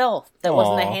myself. That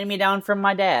wasn't a hand-me-down from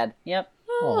my dad. Yep.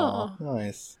 Oh,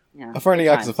 nice. Yeah, How far into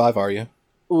Yakuza times. 5 are you?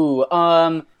 Ooh,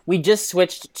 we just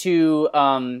switched to,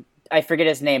 I forget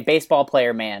his name, Baseball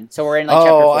Player Man. So we're in, like, chapter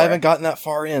 4. I haven't gotten that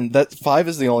far in. That 5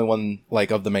 is the only one,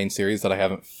 like, of the main series that I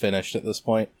haven't finished at this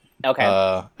point. Okay.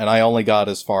 And I only got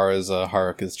as far as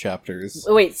Haruka's chapters.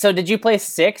 Wait, so did you play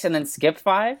 6 and then skip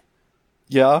 5?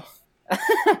 Yeah.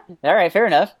 Alright, fair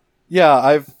enough.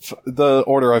 Yeah, the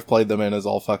order I've played them in is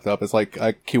all fucked up. It's like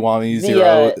Kiwami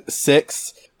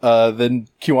 6, then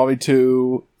Kiwami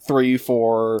 2, 3,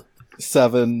 4,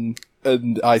 7,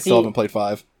 and I still haven't played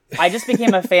 5. I just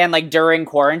became a fan, like, during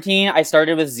quarantine. I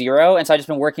started with 0, and so I've just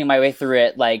been working my way through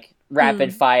it, like,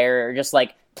 rapid fire, just,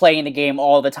 like, playing the game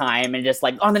all the time, and just,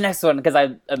 like, on the next one, because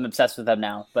I'm obsessed with them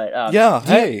now. But, yeah,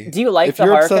 do you like the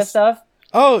Haruka stuff?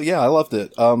 Oh, yeah, I loved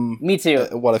it. Me too.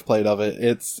 What I've played of it.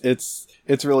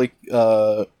 It's really,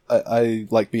 I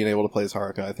like being able to play as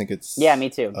Haruka. I think it's... Yeah, me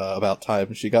too. About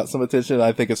time she got some attention.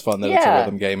 I think it's fun that it's a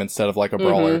rhythm game instead of, like, a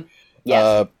brawler.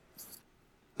 Yes.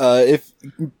 I'm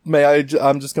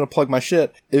just gonna plug my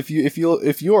shit. If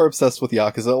you are obsessed with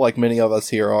Yakuza, like many of us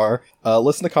here are,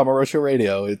 listen to Kamurocho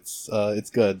Radio. It's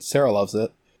good. Sarah loves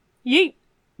it. Yeet.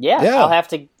 Yeah. I'll have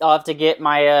to get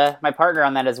my my partner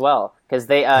on that as well, because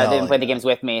they didn't play the games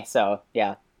with me. So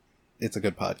yeah, it's a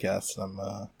good podcast.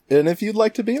 And if you'd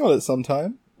like to be on it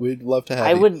sometime, we'd love to have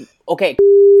you. I would. Okay.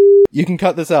 You can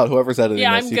cut this out. Whoever's editing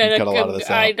Yeah, this, I'm you gonna can cut a lot of this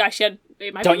out. I should.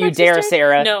 Don't you dare,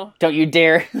 Sarah. No. Don't you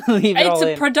dare leave it all It's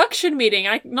a in. production meeting.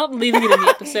 I'm not leaving it in the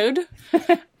episode.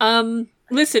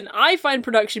 Listen, I find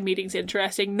production meetings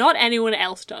interesting. Not anyone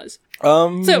else does.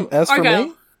 So, as for Argyle.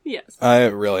 me, Yes. I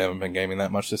really haven't been gaming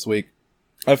that much this week.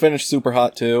 I finished Super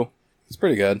Hot 2. It's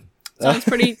pretty good. Sounds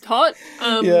pretty hot.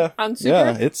 Yeah. I'm super.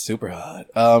 Yeah, it's super hot.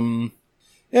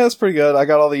 Yeah, it's pretty good. I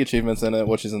got all the achievements in it,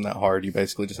 which isn't that hard. You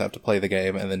basically just have to play the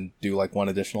game and then do like one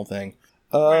additional thing.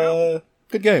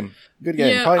 Good game. Good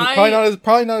game. Yeah,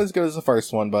 probably not as good as the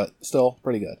first one, but still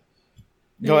pretty good.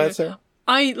 Go ahead, Sarah.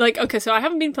 So I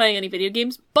haven't been playing any video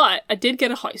games, but I did get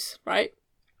a house, right?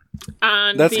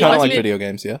 And that's kind of like video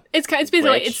games, yeah. It's basically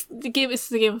like, it's the game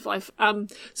of life. But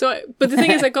the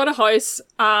thing is, I got a house.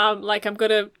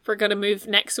 We're gonna move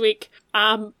next week.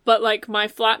 But like my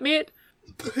flatmate,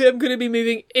 who I'm gonna be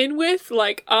moving in with,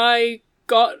 like I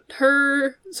got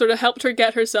her, sort of helped her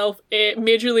get herself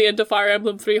majorly into Fire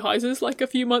Emblem 3 Houses like a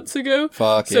few months ago.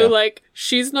 So like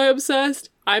she's now obsessed,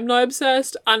 I'm now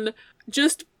obsessed, and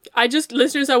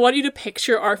listeners, I want you to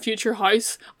picture our future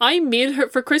house. I made her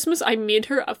for Christmas. I made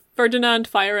her a Ferdinand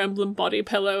Fire Emblem body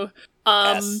pillow.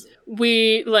 Yes.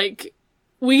 We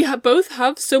both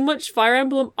have so much Fire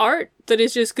Emblem art that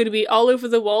is just going to be all over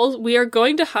the walls. We are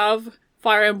going to have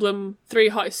Fire Emblem 3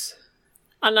 House.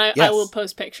 And I will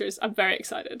post pictures. I'm very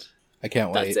excited. I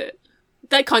can't wait. That's it.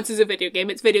 That counts as a video game.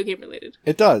 It's video game related.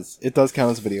 It does. It does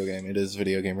count as a video game. It is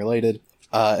video game related.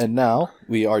 And now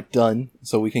we are done,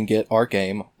 so we can get our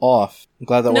game off. I'm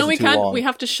glad that wasn't too long. No, we can't. We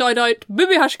have to shout out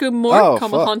Booby Hashko More,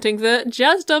 Hunting the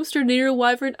Jazz Dumpster, Nero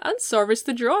Wyvern, and Sarvis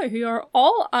the Droy, who are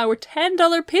all our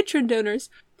 $10 patron donors.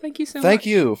 Thank you so much. Thank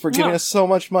you for giving us so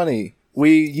much money.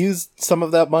 We used some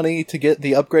of that money to get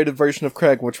the upgraded version of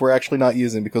Craig, which we're actually not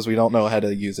using because we don't know how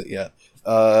to use it yet.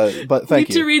 But thank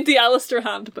you. Need to read the Alistair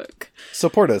Handbook.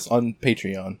 Support us on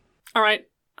Patreon. All right,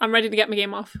 I'm ready to get my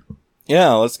game off.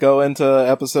 Yeah, let's go into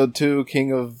episode 2,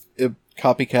 King of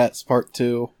Copycats Part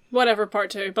 2. Whatever, Part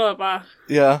 2, blah, blah, blah.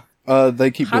 Yeah, they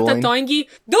keep dueling. Hata doingi,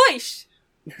 doish!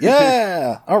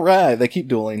 Yeah! Alright, they keep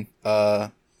dueling.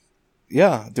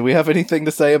 Yeah, do we have anything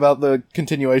to say about the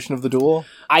continuation of the duel?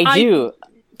 I do.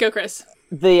 Go, Chris.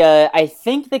 I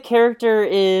think the character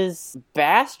is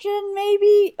Bastion,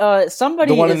 maybe?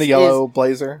 Somebody the one in the yellow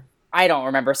blazer? I don't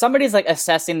remember. Somebody's like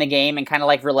assessing the game and kind of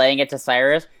like relaying it to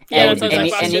Cyrus. Yeah,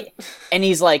 and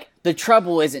he's like, the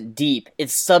trouble isn't deep,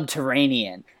 it's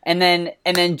subterranean. And then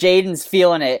Jaden's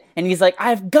feeling it, and he's like,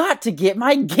 I've got to get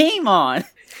my game on.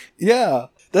 Yeah.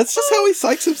 That's just how he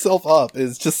psychs himself up,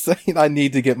 is just saying, I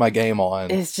need to get my game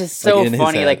on. It's just so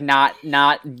funny, like, not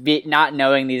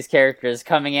knowing these characters,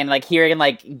 coming in, like, hearing,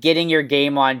 like, getting your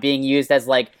game on being used as,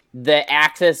 like, the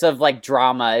axis of, like,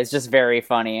 drama is just very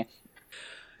funny.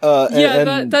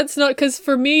 That's not, because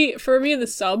for me in the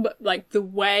sub, like, the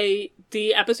way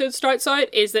the episode starts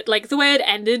out is that, like, the way it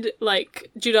ended,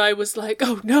 like, Judai was like,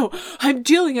 oh no, I'm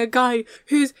dueling a guy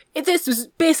this was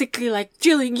basically like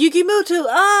dueling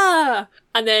Yugimoto,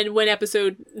 And then when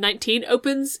episode 19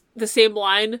 opens, the same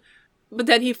line, but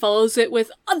then he follows it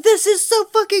with, oh, this is so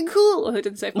fucking cool! Well, I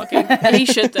didn't say fucking. He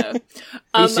should, though.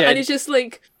 He should. And it just,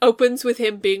 like, opens with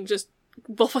him being just,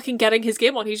 well, fucking getting his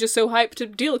game on. He's just so hyped to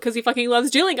duel because he fucking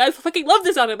loves dueling. I fucking love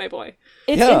this anime boy.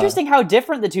 It's interesting how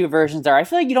different the two versions are. I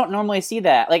feel like you don't normally see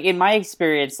that. Like, in my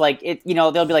experience, like,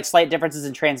 there'll be, like, slight differences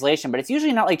in translation, but it's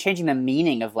usually not, like, changing the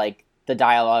meaning of, like, the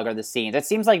dialogue or the scenes. It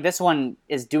seems like this one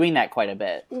is doing that quite a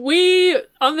bit. We,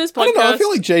 on this podcast... I feel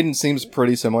like Jaden seems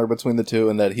pretty similar between the two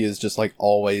in that he is just, like,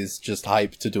 always just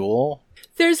hyped to duel.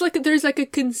 There's like a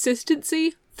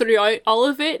consistency throughout all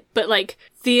of it, but, like,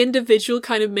 the individual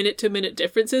kind of minute-to-minute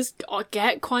differences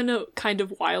get kind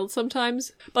of wild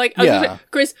sometimes. But, like,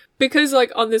 Chris, because,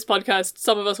 like, on this podcast,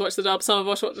 some of us watch the dub, some of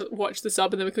us watch the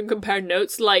sub, and then we can compare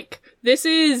notes, like, this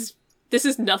is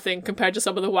nothing compared to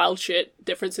some of the wild shit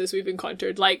differences we've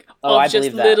encountered, like, of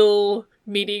just little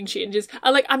meaning changes.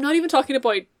 And, like, I'm not even talking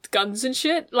about guns and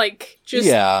shit, like, just...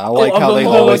 Yeah, I like how they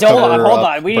always hold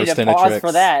on, we need to pause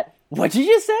for that. What did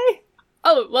you say?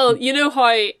 Oh, well, you know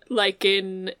how, like,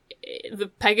 in the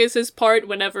Pegasus part,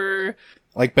 whenever...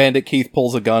 Like, Bandit Keith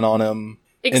pulls a gun on him,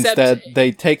 instead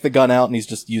they take the gun out and he's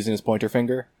just using his pointer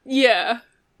finger? Yeah.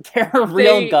 There are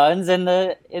real guns in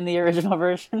the original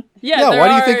version? Yeah, why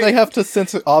do you think they have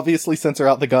to obviously censor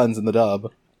out the guns in the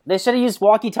dub? They should have used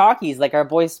walkie-talkies like our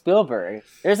boy Spielberg.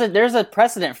 There's a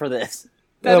precedent for this.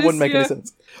 That wouldn't make any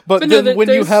sense. But then when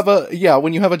you have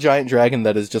a giant dragon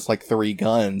that is just like 3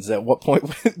 guns, at what point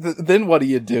then what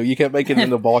do? You can't make it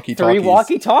into walkie-talkies. 3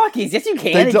 walkie-talkies. Yes, you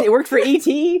can. It worked for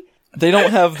E.T. They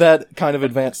don't have that kind of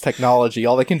advanced technology.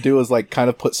 All they can do is like kind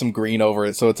of put some green over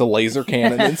it so it's a laser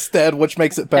cannon instead, which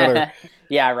makes it better.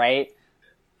 Yeah, right.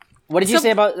 What did you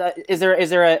say about is there a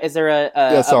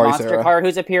monster Sarah. car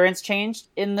whose appearance changed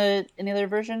in the other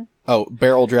version? Oh,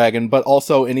 Barrel Dragon, but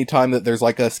also anytime that there's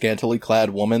like a scantily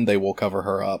clad woman, they will cover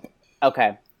her up.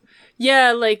 Okay.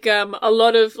 Yeah, like, a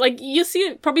lot of, like, you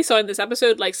probably saw in this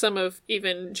episode, like, some of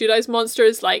even Judai's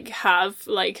monsters, like, have,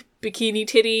 like, bikini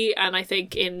titty, and I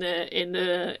think in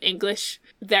the English,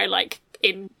 they're, like,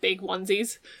 in big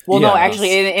onesies. Well, no,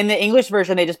 actually, in the English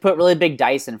version, they just put really big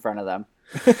dice in front of them.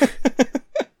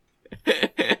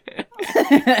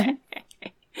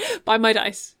 Buy my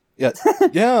dice.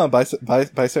 Yeah, buy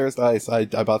Sarah's dice. I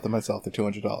bought them myself. They're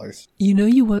 $200. You know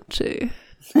you want to.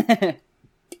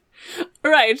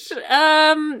 Right.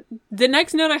 The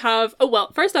next note I have... Oh,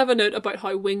 well, first I have a note about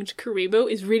how Winged Kuribo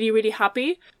is really, really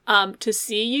happy to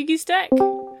see Yugi's deck.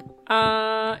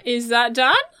 Is that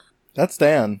Dan? That's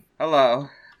Dan. Hello.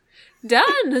 Dan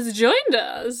has joined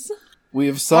us. We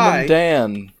have summoned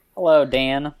Dan. Hello,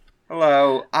 Dan.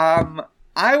 Hello.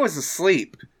 I was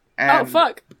asleep. And oh,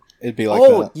 fuck. It'd be like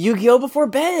that. Yu-Gi-Oh! Before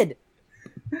bed!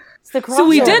 It's the crossover. So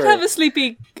we did have a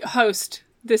sleepy host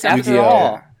this episode. After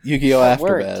all. Yu-Gi-Oh!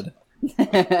 After bed.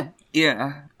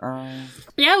 Yeah.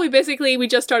 Yeah, we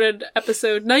just started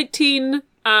episode 19.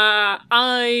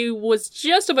 I was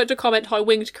just about to comment how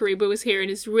Winged Kuribo was here and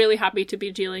is really happy to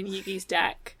be dealing Yugi's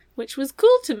deck, which was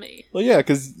cool to me. Well, yeah,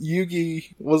 because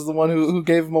Yugi was the one who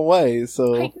gave him away,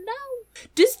 so... I know.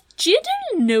 Does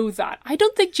Jiden know that? I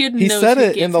don't think Jiden knows. He said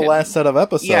it in the last set of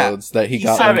episodes that he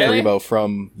got Winged Kuribo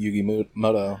from Yugi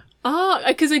Moto.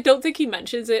 Because I don't think he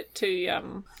mentions it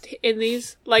to in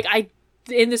these. Like,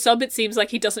 in the sub, it seems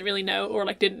like he doesn't really know, or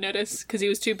like didn't notice because he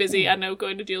was too busy. I know,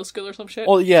 going to duel school or some shit.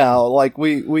 Well, yeah, like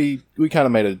we kind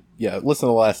of made a listen to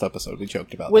the last episode. We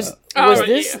joked about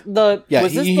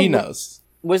that. He knows.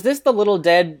 Was this the little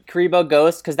dead Kuribo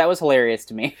ghost? Because that was hilarious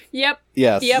to me. Yep.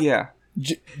 Yes. Yep. Yeah.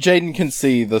 Jaden can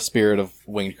see the spirit of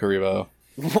Winged Kuribo.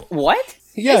 What?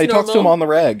 Yeah, he talks to him on the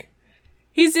reg.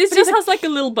 He just has like a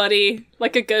little buddy,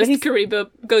 like a ghost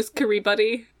Kuribo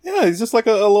buddy. Yeah, he's just like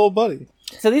a little buddy.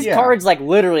 So these cards like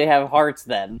literally have hearts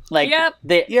then. Like yep.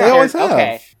 They always have.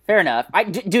 Okay, fair enough. I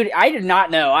did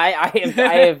not know. I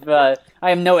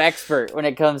am no expert when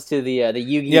it comes to the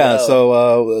Yu-Gi-Oh. Yeah,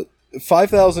 so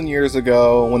 5,000 years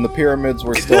ago, when the pyramids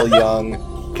were still young,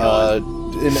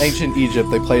 in ancient Egypt,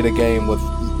 they played a game with.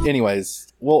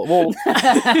 Anyways, we'll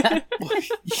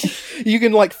you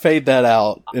can like fade that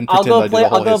out and pretend I did a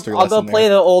whole history lesson. I'll go play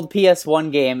the old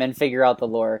PS1 game and figure out the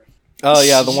lore. Oh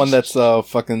yeah, the one that's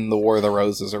fucking the War of the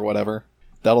Roses or whatever.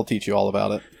 That'll teach you all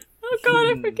about it. Oh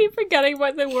god, I keep forgetting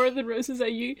about the War of the Roses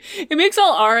AU. It makes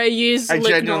all RAUs I look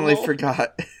genuinely normal.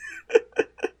 forgot.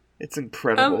 It's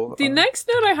incredible. The next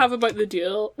note I have about the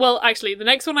duel... Well, actually, the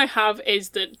next one I have is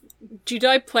that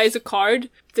Judai plays a card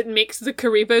that makes the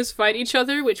Karibos fight each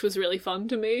other, which was really fun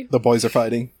to me. The boys are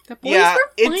fighting. The boys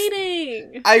were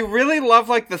fighting! I really love,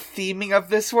 like, the theming of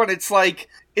this one. It's like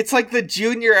the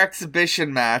junior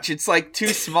exhibition match. It's like two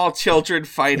small children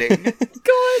fighting.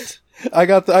 God! I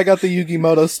got the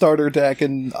Yugimoto starter deck,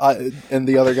 and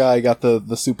the other guy got the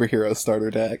superhero starter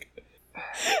deck.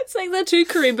 It's like the two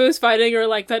Karibos fighting, or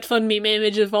like that fun meme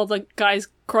image of all the guys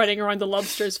crawling around the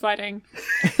lobsters fighting.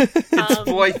 It's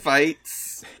boy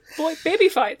fights. Baby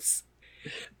fights.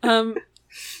 And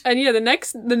yeah,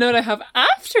 the note I have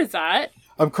after that...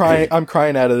 I'm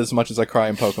crying at it as much as I cry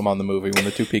in Pokemon the movie when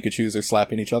the two Pikachus are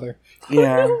slapping each other.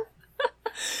 Yeah.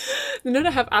 The note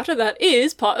I have after that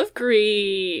is Pot of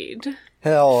Greed.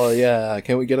 Hell yeah,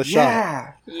 can we get a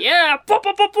shot? Yeah!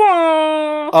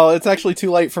 Ba-ba-ba-ba! Oh, it's actually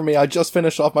too late for me. I just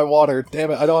finished off my water.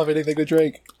 Damn it, I don't have anything to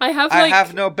drink. I I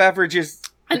have no beverages.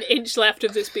 An inch left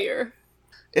of this beer.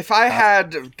 If I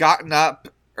had gotten up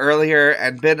earlier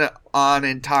and been on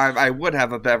in time, I would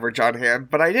have a beverage on hand,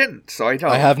 but I didn't, so I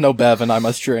don't. I have no bev and I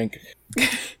must drink.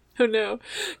 Oh no.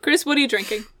 Chris, what are you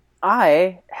drinking?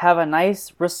 I have a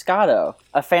nice Roscato,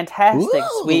 a fantastic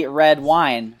sweet red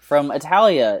wine from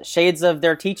Italia, shades of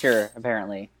their teacher,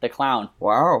 apparently, the clown.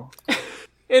 Wow.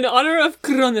 In honor of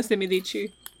Cronus de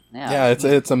Medici. Yeah,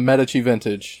 it's a Medici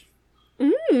vintage.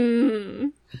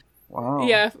 Mmm. Wow.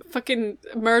 Yeah, fucking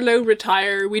Merlot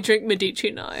retire, we drink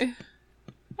Medici now.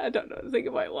 I don't know anything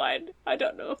about wine. I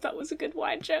don't know if that was a good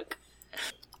wine joke.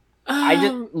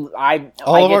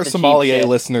 All of our sommelier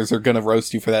listeners are gonna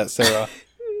roast you for that, Sarah.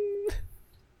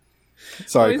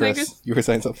 Sorry, Chris. You were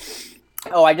saying something.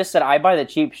 Oh, I just said I buy the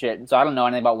cheap shit, so I don't know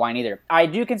anything about wine either. I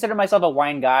do consider myself a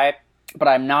wine guy, but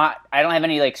I don't have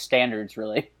any like standards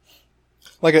really.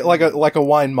 Like a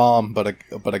wine mom, but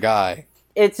a guy.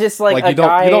 It's just like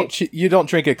you don't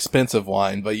drink expensive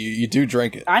wine, but you do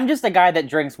drink it. I'm just a guy that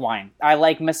drinks wine. I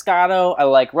like Moscato, I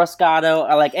like Roscato,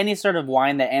 I like any sort of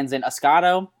wine that ends in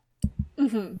Ascato.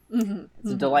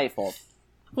 It's delightful.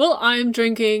 Well, I'm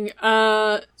drinking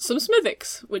some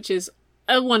Smithwick's, which is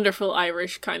a wonderful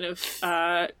Irish kind of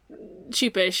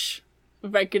cheapish,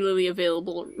 regularly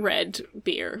available red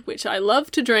beer, which I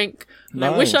love to drink. And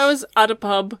I wish I was at a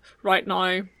pub right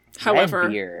now. However,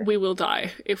 we will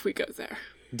die if we go there.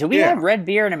 Do we have red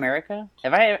beer in America?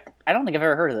 I don't think I've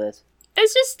ever heard of this.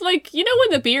 It's just like, you know when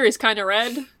the beer is kind of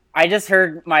red? I just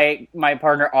heard my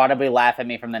partner audibly laugh at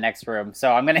me from the next room,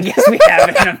 so I'm gonna guess we have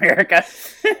it in America.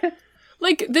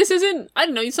 Like, this isn't, I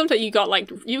don't know, sometimes you've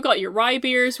got your rye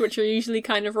beers, which are usually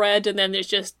kind of red, and then there's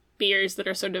just beers that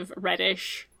are sort of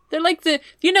reddish. They're like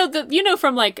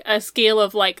from like a scale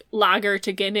of like lager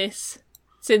to Guinness.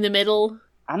 It's in the middle.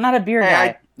 I'm not a beer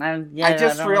guy. I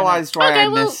just realized why I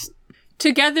missed.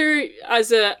 Together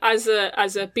as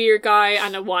a beer guy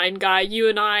and a wine guy, you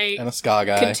and I and a ska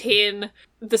guy contain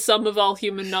the sum of all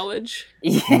human knowledge.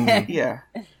 Yeah.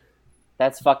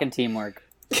 That's fucking teamwork.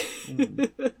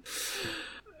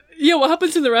 Yeah, what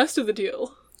happens in the rest of the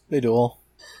deal? They duel.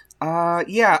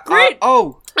 Yeah. Great.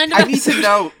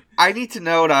 I need to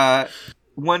note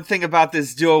one thing about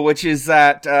this duel, which is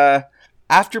that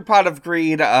after Pot of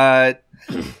Greed,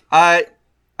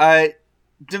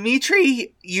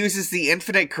 Dimitri uses the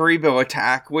Infinite Karibo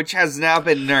attack, which has now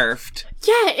been nerfed.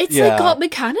 Yeah, it's like got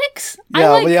mechanics.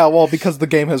 Well, because the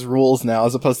game has rules now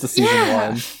as opposed to season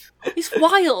 1. It's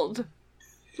wild.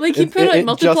 Like, he put out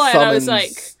multiply and I was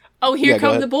like, oh, here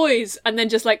come the boys. And then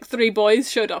just like 3 boys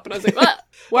showed up and I was like, what?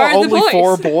 Where are the boys? Only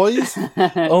 4 boys?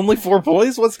 Only 4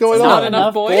 boys? What's going on? Not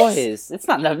enough boys. It's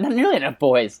not nearly enough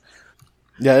boys.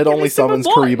 Yeah, it only summons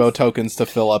Karibo tokens to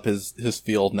fill up his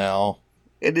field now.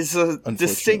 It is a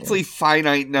distinctly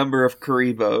finite number of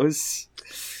Karibos.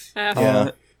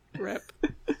 Rip.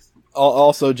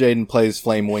 Also, Jaden plays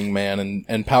Flame Wingman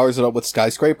and powers it up with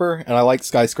Skyscraper, and I like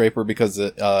Skyscraper because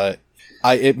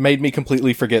it made me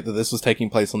completely forget that this was taking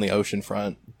place on the ocean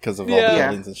front because of all the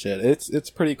buildings and shit.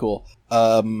 It's pretty cool.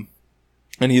 And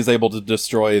he's able to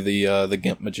destroy the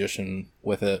Gimp Magician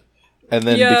with it. And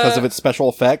then because of its special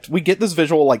effect, we get this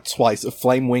visual like twice of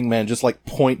Flame Wingman just like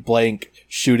point blank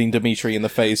shooting Dimitri in the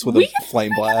face with a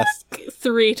flame blast.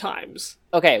 3 times.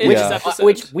 Okay,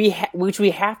 which we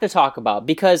have to talk about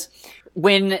because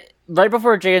right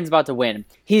before Jaden's about to win,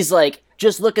 he's like,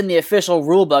 just look in the official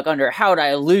rulebook under how'd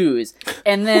I lose,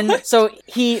 and then so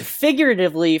he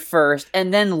figuratively first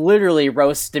and then literally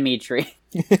roasts Dimitri.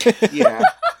 Yeah.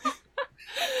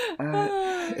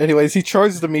 Anyways, he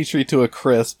charges Dimitri to a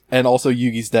crisp and also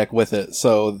Yugi's deck with it,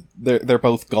 so they're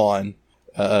both gone.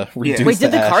 Wait,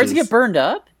 did the cards get burned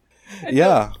up?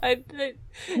 Yeah.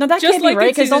 No, that can't be right,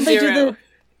 because don't they do the...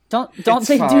 Don't It's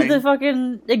they fine. do the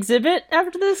fucking exhibit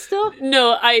after this still?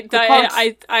 No, I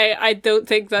don't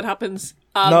think that happens.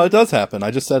 No, it does happen.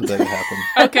 I just said that it happened.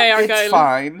 Okay, Argyle. It's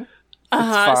fine.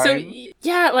 It's So fine.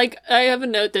 yeah, like I have a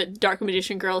note that Dark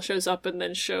Magician Girl shows up and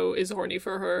then Show is horny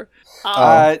for her.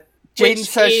 Jaden which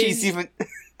says is- she's even.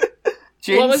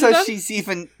 What was it,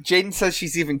 Jaden says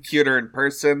she's even cuter in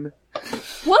person.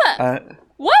 What?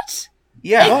 What?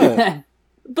 Yeah. What?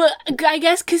 But I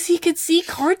guess because he could see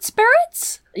card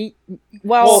spirits.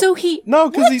 Well, So he No,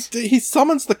 because he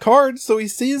summons the cards, so he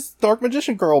sees Dark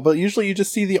Magician Girl, but usually you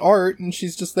just see the art, and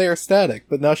she's just there static.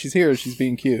 But now she's here, she's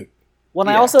being cute. Well,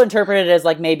 I Yeah. also interpreted it as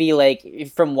like maybe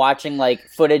like from watching like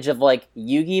footage of like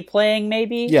Yugi playing,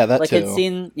 maybe. Yeah, that like too. Had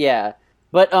seen, yeah.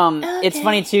 But it's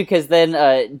funny too because then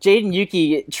Jaden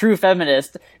Yuki, true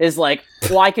feminist, is like,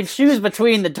 well, I can choose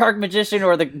between the Dark Magician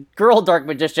or the girl Dark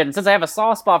Magician. Since I have a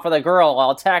soft spot for the girl,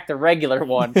 I'll attack the regular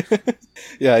one.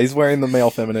 Yeah, he's wearing the male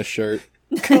feminist shirt.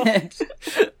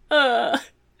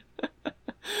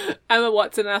 Emma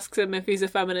Watson asks him if he's a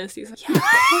feminist. He's like, yeah, of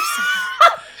course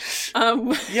I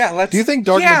am. Yeah. Let's. Do you think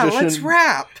Dark Magician- Let's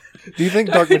rap. Do you think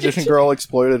Dark Magician Girl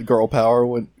exploited girl power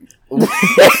when he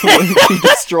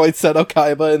destroyed Seto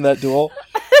Kaiba in that duel?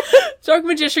 Dark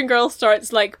Magician Girl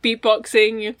starts like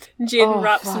beatboxing. Jin Oh,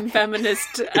 raps fuck. some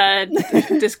feminist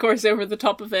discourse over the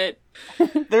top of it.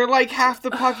 They're like half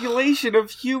the population of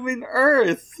human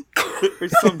Earth, or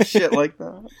some shit like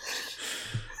that.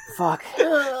 Fuck.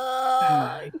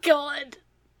 God.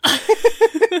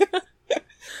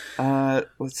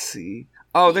 Let's see.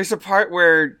 Oh, there's a part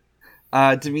where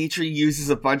Dimitri uses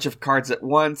a bunch of cards at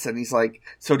once, and he's like,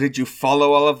 "So did you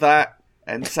follow all of that?"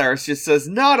 And Cyrus just says,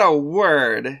 "Not a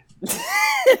word."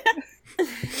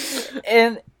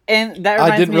 And that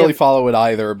reminds I didn't me really of, follow it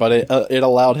either, but it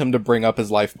allowed him to bring up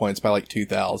his life points by like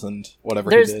 2,000,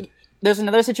 whatever he did. There's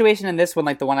another situation in this one,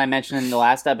 like the one I mentioned in the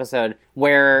last episode,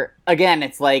 where again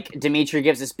it's like Dimitri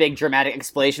gives this big dramatic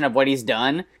explanation of what he's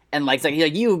done, and like it's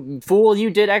like, you fool, you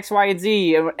did X, Y, and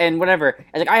Z, and whatever.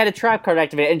 And like I had a trap card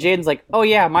activated, and Jaden's like, oh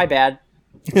yeah, my bad.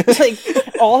 Like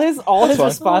all his fine.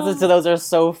 responses to those are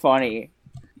so funny.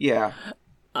 Yeah.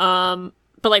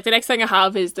 But like the next thing I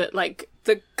have is that like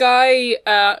the guy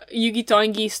Yugi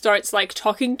Tangi starts like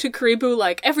talking to Karibo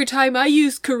like every time I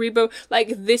use Karibo,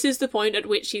 like this is the point at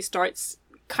which he starts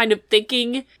kind of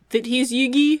thinking that he's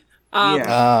Yugi.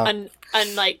 Yeah.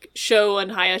 And like Sho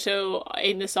and Hayato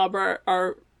in the sub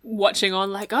are watching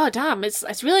on like, oh damn,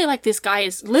 it's really like this guy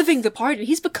is living the part and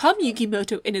he's become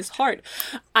Yugimoto in his heart.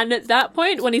 And at that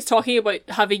point, when he's talking about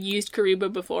having used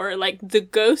Karibo before, like the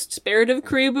ghost spirit of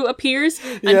Karibo appears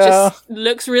and just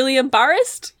looks really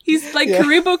embarrassed. He's like, Yeah.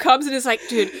 Karibo comes and is like,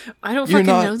 dude, I don't fucking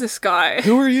know this guy.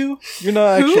 Who are you? You're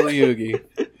not actually Yugi.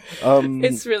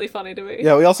 It's really funny to me.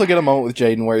 Yeah, we also get a moment with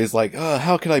Jaden where he's like,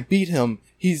 how can I beat him?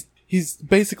 He's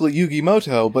basically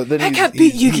Yugimoto, but then I can't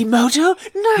beat Yugimoto.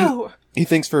 No. He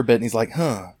thinks for a bit and he's like,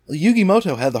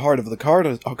 Yugimoto had the heart of the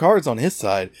cards on his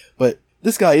side, but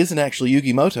this guy isn't actually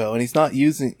Yugimoto, and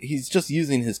he's just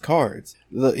using his cards.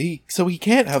 So he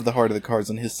can't have the heart of the cards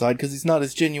on his side because he's not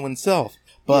his genuine self.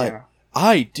 But Yeah.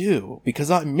 I do,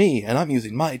 because I'm me, and I'm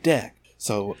using my deck.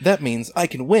 So that means I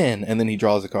can win, and then he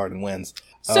draws a card and wins.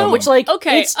 So, Which, like,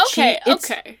 okay. it's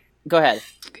Go ahead.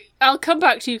 I'll come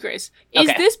back to you, Grace. Is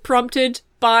Okay. this prompted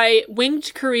by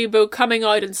winged Karibo coming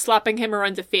out and slapping him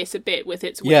around the face a bit with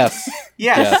its wings? Yes.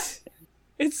 Yes. Yes.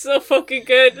 It's so fucking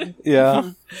good.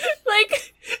 Yeah.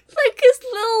 like his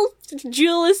little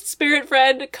duelist spirit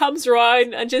friend comes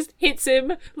around and just hits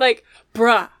him like,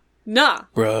 bruh, nah,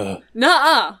 Bruh.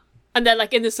 nah. And then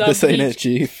like in the sub, This ain't it,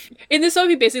 Chief. in the sub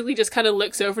he basically just kind of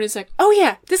looks over and is like, oh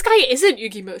yeah, this guy isn't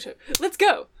Yugimoto. Let's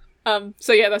go.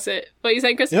 So yeah, that's it. What are you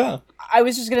saying, Chris? Yeah. I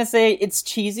was just gonna say it's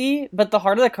cheesy, but the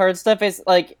heart of the card stuff is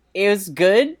like it was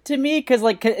good to me because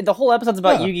like the whole episode's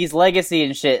about Yeah. Yugi's legacy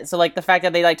and shit. So like the fact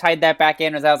that they like tied that back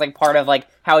in was that was like part of like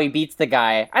how he beats the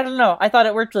guy. I don't know. I thought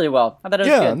it worked really well. I thought it was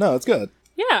Yeah, good. no, it's good.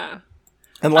 Yeah.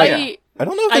 And like, I I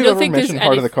don't know if I they've don't ever think there's mentioned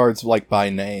Heart of any- the Cards like by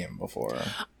name before.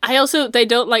 also, they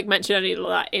don't like mention any of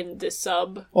that in the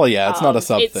sub. Well, yeah, it's not a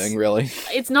sub it's- thing, really.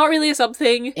 It's not really a sub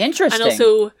thing. Interesting. And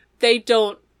also, they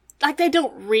don't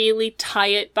really tie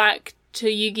it back to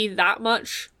Yugi that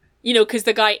much. You know, because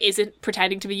the guy isn't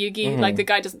pretending to be Yugi. Mm-hmm. Like, the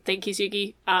guy doesn't think he's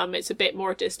Yugi. It's a bit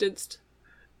more distanced.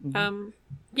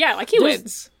 Yeah, like, he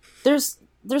wins. There's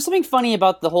something funny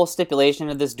about the whole stipulation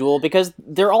of this duel because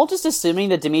they're all just assuming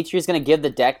that Dimitri is going to give the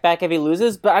deck back if he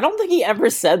loses, but I don't think he ever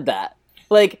said that.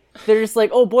 Like they're just like,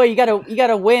 "Oh boy, you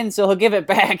gotta win, so he'll give it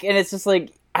back," and it's just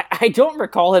like I don't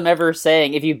recall him ever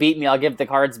saying, "If you beat me, I'll give the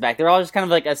cards back." They're all just kind of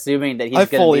like assuming that he's I going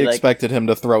to fully be like, expected him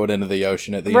to throw it into the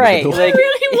ocean at the right, end of the duel. like I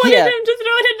really wanted yeah. him to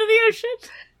throw it into the ocean.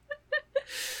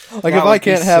 Like, if I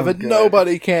can't have it,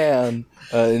 nobody can.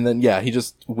 And then, yeah, he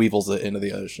just weevils it into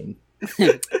the ocean.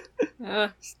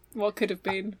 What could have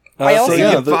been? I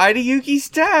also buy to Yugi's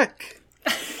deck.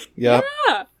 Yeah.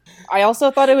 I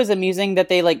also thought it was amusing that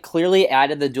they, like, clearly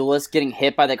added the duelist getting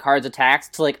hit by the card's attacks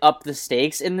to, like, up the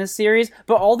stakes in this series,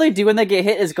 but all they do when they get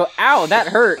hit is go, ow, that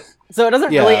hurt. So it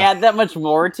doesn't really add that much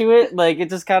more to it. Like, it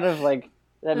just kind of, like,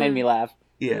 that made me laugh.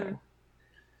 Yeah.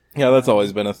 Yeah, that's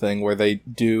always been a thing where they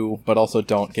do, but also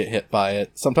don't get hit by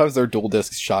it. Sometimes their dual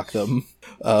discs shock them,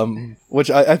 which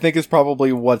I think is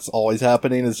probably what's always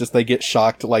happening, is just they get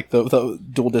shocked, like, the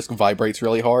dual disc vibrates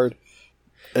really hard,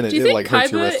 and it like,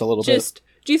 hurts your wrist a little bit.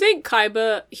 Do you think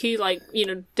Kaiba, he, like,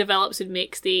 develops and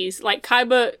makes these, like,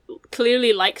 Kaiba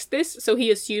clearly likes this, so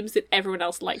he assumes that everyone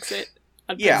else likes it?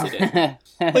 Yeah.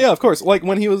 Well, yeah, of course. Like,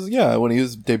 when he was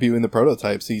debuting the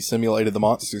prototypes, he simulated the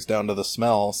monsters down to the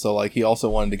smell, so, like, he also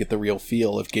wanted to get the real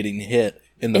feel of getting hit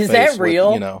in the face. Is that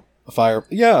real? With, a fire.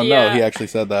 Yeah, no, he actually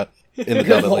said that in the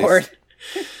dub, at least.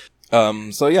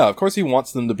 So yeah, of course he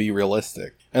wants them to be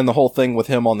realistic. And the whole thing with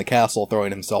him on the castle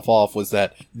throwing himself off was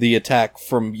that the attack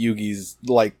from Yugi's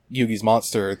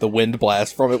monster, the wind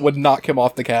blast from it, would knock him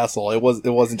off the castle. It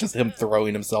wasn't just him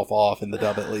throwing himself off, in the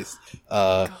dub at least.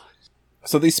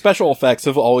 So these special effects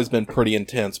have always been pretty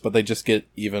intense, but they just get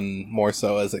even more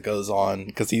so as it goes on,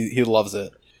 because he loves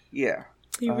it. Yeah.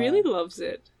 He really loves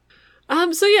it.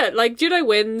 So yeah, like, Judai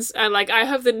wins, and, like, I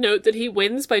have the note that he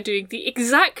wins by doing the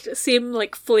exact same,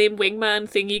 like, flame wingman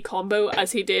thingy combo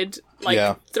as he did,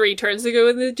 like, 3 turns ago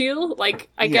in the duel. Like,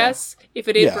 I guess, if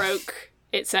it ain't broke,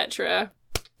 etc.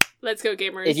 Let's go,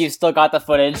 gamers. If you've still got the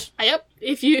footage. Yep.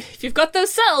 If you've got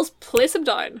those cells, place them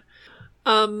down.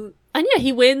 And yeah,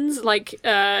 he wins, like,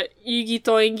 Yugi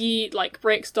Toingi, like,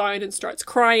 breaks down and starts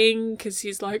crying, because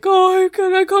he's like, oh,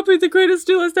 I copied the greatest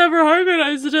duelist ever, how can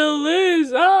I still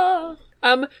lose? Ah!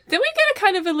 Then we get a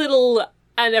kind of a little,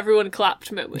 and everyone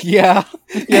clapped moment. Yeah.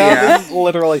 This is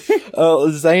literally,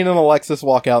 Zane and Alexis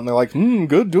walk out, and they're like,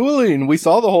 good dueling, we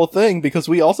saw the whole thing, because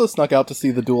we also snuck out to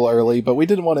see the duel early, but we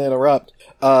didn't want to interrupt.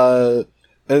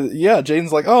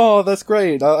 Jaden's like, oh, that's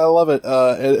great, I love it.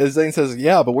 And Zane says,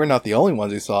 yeah, but we're not the only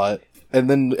ones who saw it. And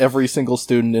then every single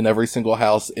student in every single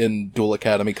house in Duel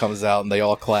Academy comes out, and they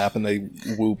all clap, and they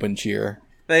whoop and cheer.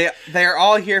 They're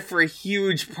all here for a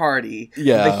huge party.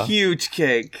 Yeah. With a huge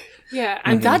cake. Yeah,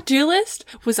 and that duelist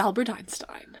was Albert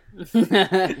Einstein. We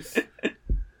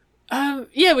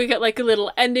got, like, a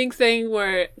little ending thing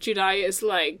where Judai is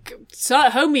like, so,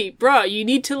 homie, bruh, you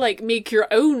need to, like, make your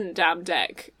own damn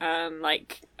deck. And,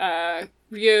 like,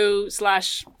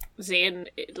 Ryo/Zane,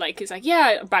 like, is like,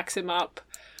 yeah, backs him up.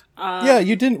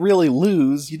 You didn't really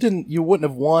lose. You wouldn't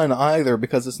have won either,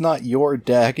 because it's not your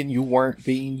deck, and you weren't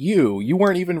being you. You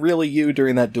weren't even really you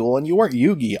during that duel, and you weren't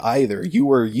Yugi either. You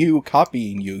were you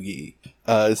copying Yugi.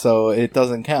 So it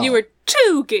doesn't count. You were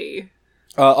Toogie!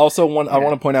 Also, I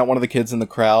want to point out one of the kids in the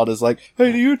crowd is like,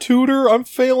 hey, do you tutor? I'm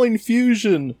failing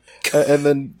fusion. And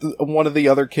then one of the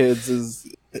other kids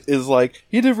is like,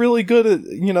 he did really good at,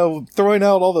 throwing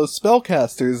out all those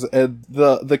spellcasters. And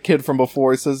the kid from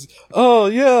before says, oh,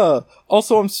 yeah,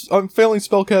 also I'm failing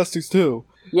spellcasters too.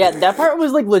 Yeah, that part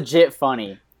was, like, legit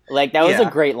funny. Like, that was a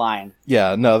great line.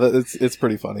 Yeah, no, it's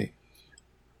pretty funny.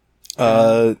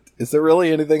 Is there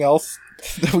really anything else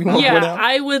that we want to point out?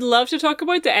 I would love to talk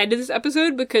about the end of this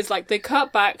episode, because, like, they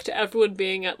cut back to everyone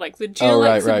being at, like, the duel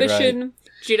exhibition. Right.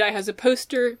 Judai has a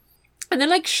poster, and then,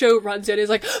 like, Sho runs in and is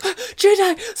like,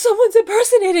 Judai, someone's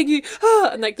impersonating you!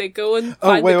 And, like, they go and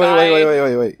find the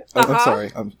guy. Wait.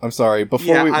 I'm sorry.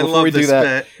 Before we do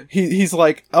that, he's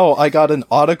like, oh, I got an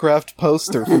autographed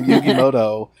poster from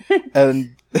Yugimoto,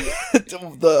 and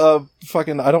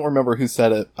I don't remember who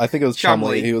said it. I think it was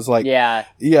Chumley. He was like, yeah.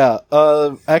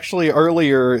 Actually,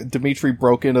 earlier Dimitri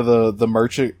broke into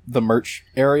the merch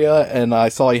area, and I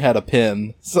saw he had a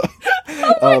pin. So,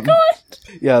 oh my god!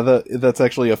 Yeah, that's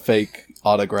actually a fake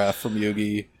autograph from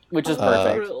Yugi, which is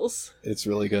perfect. It's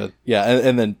really good. Yeah,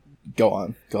 and then go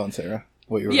on, Sarah.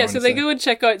 So they go and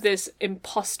check out this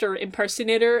imposter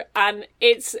impersonator, and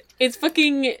it's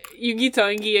fucking Yugi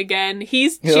Toingi again.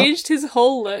 He's changed his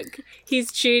whole look.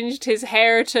 He's changed his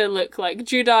hair to look like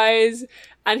Judai's,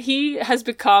 and he has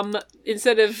become,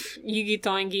 instead of Yugi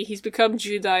Toingi, he's become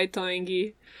Judai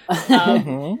Toingi.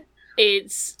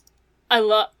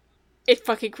 It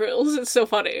fucking rules. It's so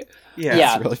funny.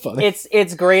 Yeah, it's really funny.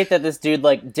 It's great that this dude,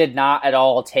 like, did not at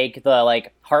all take the,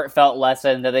 like, heartfelt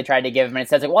lesson that they tried to give him, and it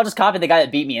says, like, well, I'll just copy the guy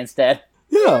that beat me instead.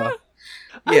 Yeah.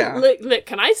 Yeah. Look,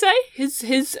 can I say his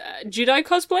Judai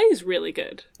cosplay is really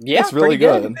good. Yeah, it's really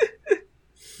good.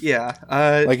 Yeah.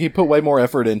 Like, he put way more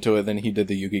effort into it than he did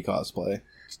the Yugi cosplay.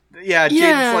 Yeah,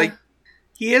 Jaden's like,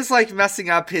 He is, like, messing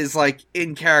up his, like,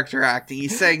 in-character acting.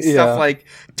 He's saying stuff like,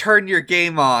 turn your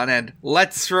game on and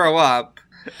let's throw up.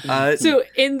 So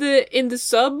in the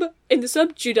sub,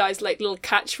 Judai's, like, little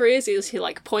catchphrase is he'll,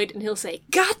 like, point and he'll say,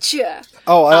 "Gotcha!"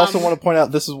 Oh, I also want to point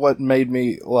out, this is what made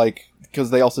me, like, because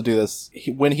they also do this,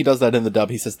 when he does that in the dub,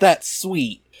 he says, "That's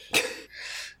sweet."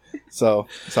 So,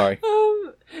 sorry.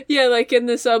 Yeah, like, in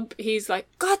the sub, he's like,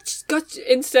 gotcha,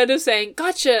 instead of saying,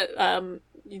 "Gotcha,"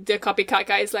 the copycat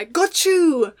guy is like, "Got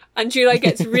you!" And Judai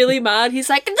gets really mad. He's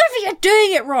like, "No, you're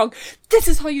doing it wrong. This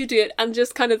is how you do it." And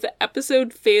just kind of the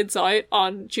episode fades out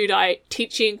on Judai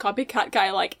teaching copycat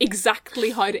guy, like,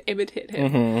 exactly how to imitate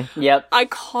him. Mm-hmm. Yep.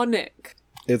 Iconic.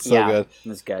 It's so good.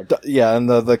 It's good. Yeah, and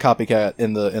the copycat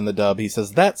in the dub, he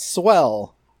says, "That's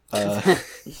swell."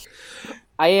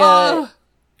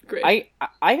 Great.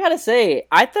 I gotta say,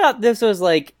 I thought this was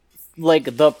like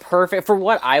the perfect, for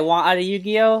what I want out of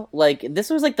Yu-Gi-Oh! Like, this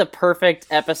was like the perfect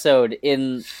episode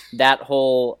in that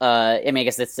whole, I mean, I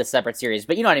guess it's a separate series,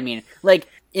 but you know what I mean? Like,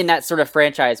 in that sort of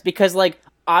franchise, because, like,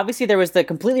 obviously there was the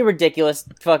completely ridiculous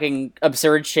fucking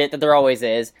absurd shit that there always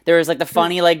is. There was, like, the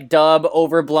funny, like, dub,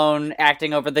 overblown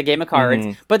acting over the game of cards.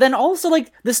 Mm-hmm. But then also,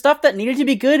 like, the stuff that needed to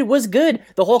be good was good.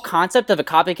 The whole concept of a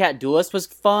copycat duelist was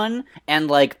fun, and,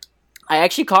 like, I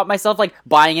actually caught myself, like,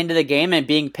 buying into the game and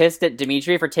being pissed at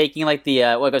Dimitri for taking, like, the,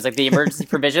 the emergency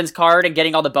provisions card and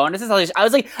getting all the bonuses.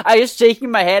 I was shaking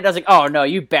my head. I was like, "Oh, no,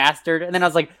 you bastard." And then I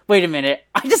was like, wait a minute.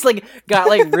 I just, like, got,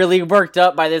 like, really worked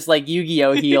up by this, like,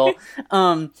 Yu-Gi-Oh! Heel.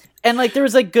 And, like, there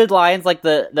was, like, good lines, like,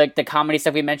 the comedy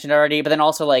stuff we mentioned already, but then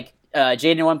also, like,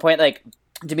 Jaden at one point, like,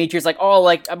 Dimitri's like, "Oh,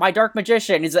 like, my dark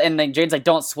magician." And then Jaden's like,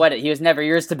 "Don't sweat it. He was never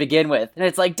yours to begin with." And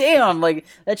it's like, damn, like,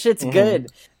 that shit's good.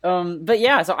 But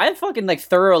yeah, so I fucking, like,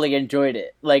 thoroughly enjoyed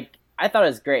it. Like, I thought it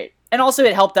was great. And also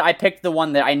it helped that I picked the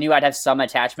one that I knew I'd have some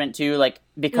attachment to, like,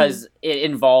 because it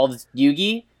involved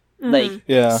Yugi. Like,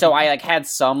 so I, like, had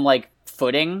some, like,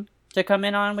 footing to come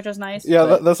in on, which was nice.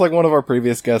 Yeah, that's like one of our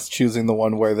previous guests choosing the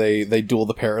one where they duel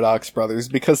the Paradox Brothers,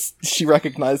 because she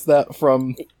recognized that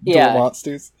from Duel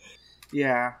Monsters.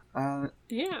 Yeah.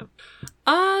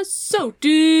 So,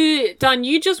 Dan,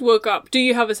 you just woke up. Do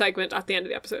you have a segment at the end of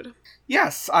the episode?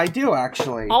 Yes, I do,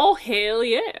 actually. Oh, hell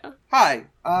yeah. Hi.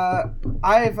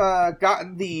 I've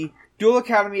gotten the Duel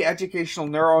Academy Educational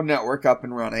Neural Network up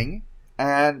and running,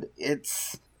 and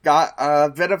it's got a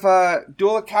bit of a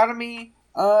Duel Academy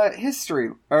history,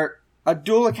 or a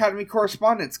Duel Academy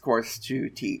correspondence course to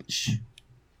teach.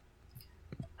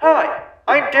 Hi,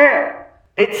 I'm Dan.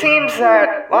 It seems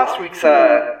that last week's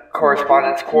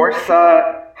correspondence course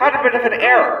had a bit of an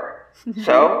error.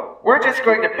 So, we're just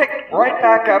going to pick right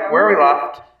back up where we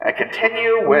left and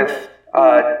continue with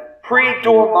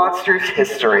pre-Duel Monsters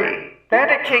history.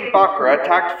 Bandit King Bakura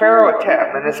attacked Pharaoh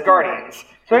Atem and his guardians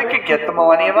so he could get the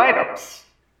Millennium items.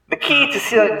 The key to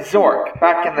sealing Zork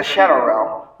back in the Shadow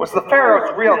Realm was the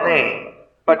Pharaoh's real name,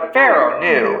 but Pharaoh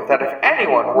knew that if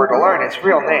anyone were to learn his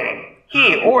real name,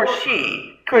 he or she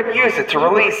could use it to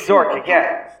release Zork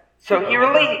again. So he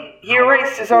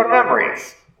erased his own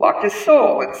memories, locked his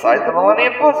soul inside the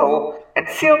Millennium Puzzle, and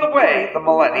sealed away the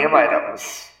Millennium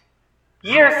items.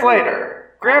 Years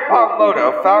later, Grandpa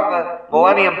Moto found the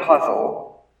Millennium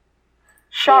Puzzle.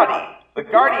 Shadi, the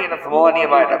guardian of the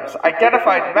Millennium items,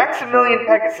 identified Maximilian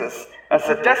Pegasus as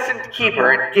the destined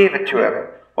keeper and gave it to him.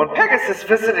 When Pegasus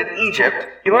visited Egypt,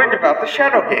 he learned about the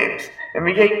Shadow Games and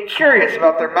became curious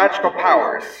about their magical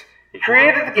powers. He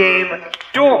created the game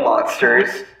Duel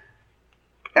Monsters,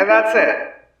 and that's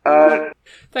it.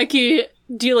 Thank you,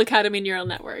 Duel Academy Neural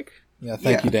Network. Yeah,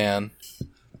 thank you, Dan.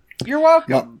 You're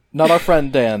welcome. Not our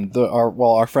friend Dan,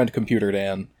 our friend Computer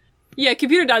Dan. Yeah,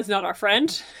 Computer Dan's not our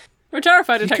friend. We're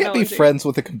terrified of technology. You can't be friends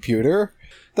with a computer.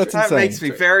 That's insane. That makes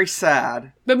me very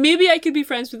sad. But maybe I could be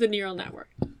friends with a neural network.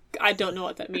 I don't know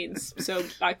what that means, so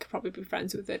I could probably be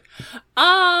friends with it.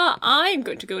 I'm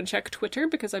going to go and check Twitter,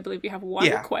 because I believe we have one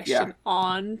question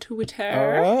on Twitter.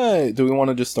 Alright, do we want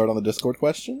to just start on the Discord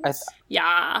questions?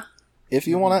 Yeah. If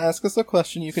you want to ask us a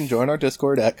question, you can join our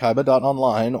Discord at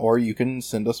kaiba.online, or you can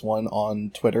send us one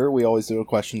on Twitter. We always do a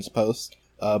questions post.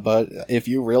 But if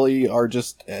you really are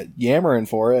just yammering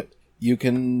for it, you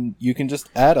can just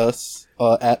add us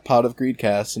at Pod of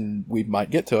Greedcast, and we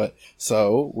might get to it.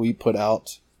 So we put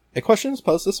out a questions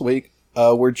post this week.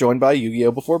 We're joined by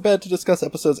Yu-Gi-Oh! Before Bed to discuss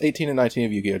episodes 18 and 19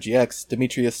 of Yu-Gi-Oh! GX.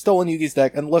 Dimitri has stolen Yugi's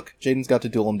deck, and look, Jaden's got to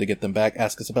duel him to get them back.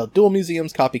 Ask us about duel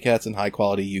museums, copycats, and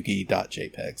high-quality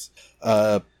Yugi.jpegs.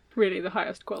 Really the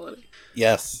highest quality.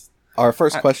 Yes. Our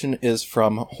first question is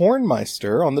from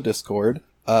Hornmeister on the Discord.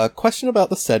 Question about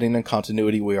the setting and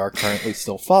continuity we are currently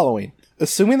still following.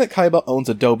 assuming that Kaiba owns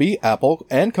Adobe, Apple,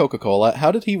 and Coca-Cola,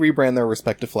 how did he rebrand their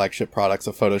respective flagship products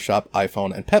of Photoshop,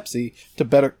 iPhone, and Pepsi to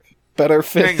better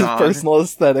fit his personal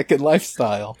aesthetic and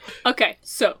lifestyle? Okay,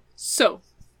 so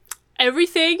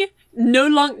everything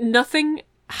nothing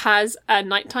has a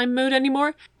nighttime mode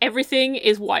anymore. Everything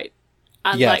is white.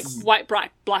 And Yes. like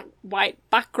white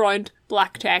background,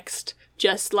 black text,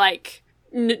 just like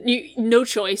no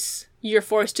choice. You're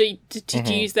forced to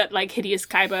use that like hideous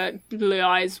Kaiba blue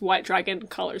eyes white dragon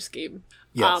color scheme.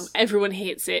 Yes. Everyone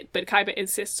hates it, but Kaiba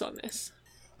insists on this.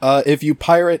 If you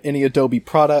pirate any Adobe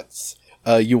products,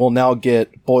 you will now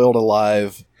get boiled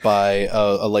alive by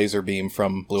a laser beam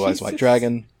from Blue Eyes White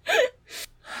Dragon.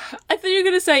 I thought you were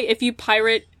gonna say if you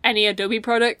pirate any Adobe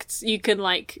products, you can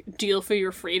like deal for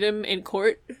your freedom in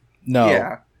court. No.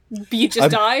 Yeah. You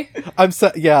just die. I'm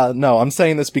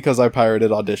saying this because I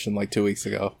pirated Audition like 2 weeks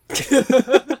ago. This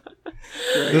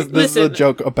is a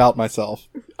joke about myself.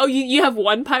 Oh, you have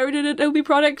one pirated Adobe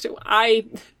product? I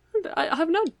have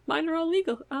none. Mine are all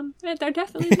legal. They're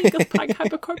definitely legal.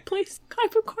 Kaiba Corp, please.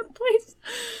 Kaiba Corp, please.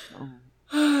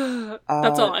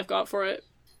 That's all I've got for it.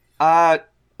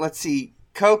 Let's see.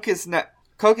 Coke is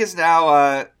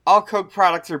now all Coke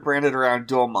products are branded around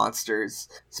dual monsters,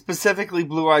 specifically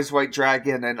Blue Eyes White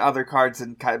Dragon and other cards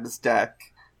in Kaiba's deck.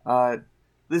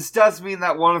 This does mean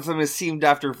that one of them is themed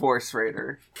after Force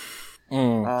Raider.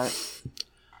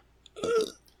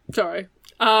 Sorry.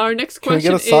 Our next question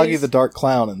Can we get a Soggy is... the Dark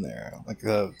Clown in there? Like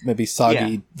maybe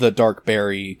Soggy the Dark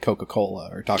Berry Coca-Cola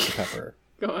or Dr. Pepper.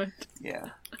 Go on.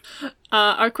 Yeah.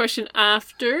 Our question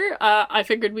after, I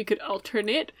figured we could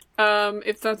alternate,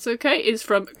 if that's okay, is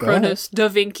from Kronos Da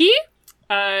Vinci,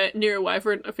 Nero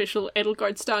Wyvern, official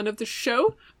Edelgard stan of the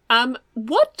show.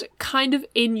 What kind of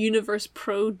in-universe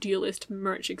pro duelist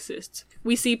merch exists?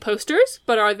 We see posters,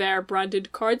 but are there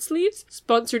branded card sleeves,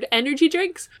 sponsored energy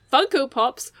drinks, Funko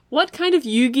Pops? What kind of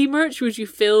Yugi merch would you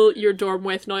fill your dorm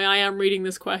with? Now, I am reading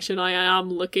this question. I am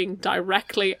looking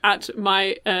directly at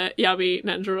my Yabi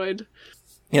Nendoroid.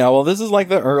 Yeah, well, this is like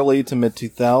the early to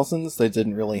mid-2000s. They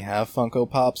didn't really have Funko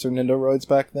Pops or Nindoroids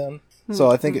back then. So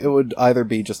I think it would either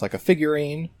be just like a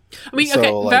figurine. I mean,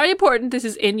 okay, very important, this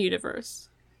is in-universe.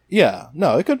 Yeah,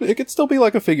 no, it could still be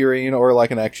like a figurine or like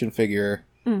an action figure.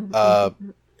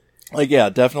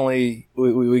 Definitely,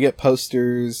 we get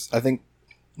posters. I think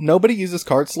nobody uses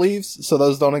card sleeves, so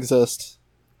those don't exist.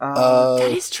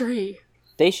 That is true.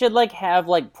 They should have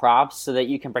props so that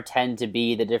you can pretend to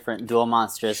be the different dual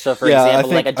monsters. So for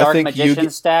example, like a dark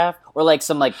magician staff or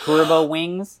some Kurobo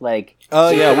wings. We've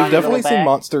definitely seen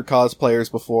monster cosplayers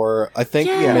before. I think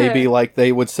maybe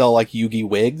they would sell Yugi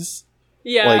wigs.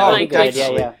 Yeah,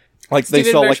 Like Steven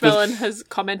they sell Marshmallow has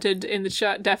commented in the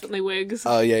chat, definitely wigs.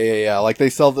 Yeah. Like they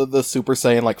sell the Super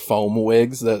Saiyan foam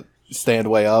wigs that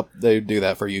stand way up. They do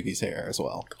that for Yugi's hair as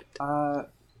well.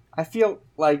 I feel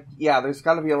there's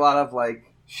got to be a lot of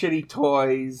shitty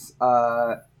toys.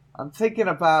 I'm thinking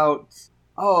about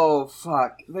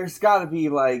there's got to be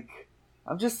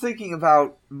I'm just thinking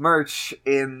about merch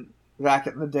back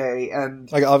in the day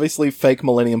and obviously fake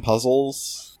Millennium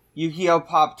Puzzles, Yu-Gi-Oh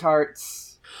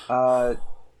Pop-Tarts.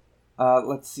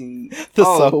 Let's see. The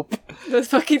soap. That's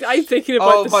fucking. I'm thinking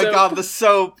about the soap. Oh my god, the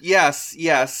soap.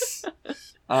 Yes.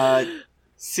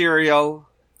 Cereal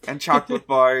and chocolate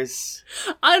bars.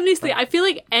 Honestly, I feel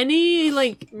like any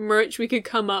merch we could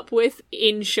come up with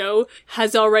in show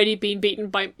has already been beaten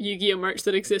by Yu-Gi-Oh merch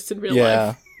that exists in real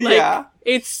life.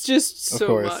 It's just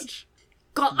so much.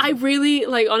 God, I really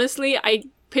honestly, I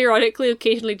periodically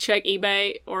occasionally check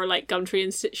eBay or Gumtree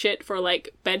and shit for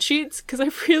bed sheets because I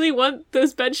really want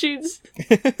those bed sheets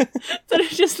that are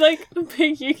just a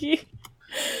big Yugi.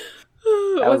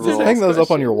 Just hang those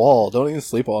up on your wall. Don't even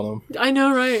sleep on them. I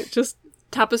know, right? Just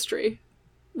tapestry.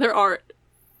 They're art.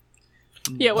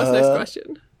 Yeah, what's the next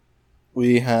question?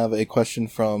 We have a question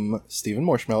from Steven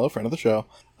Marshmallow, friend of the show.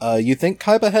 You think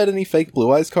Kaiba had any fake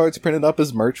Blue Eyes cards printed up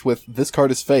as merch with "This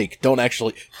card is fake, don't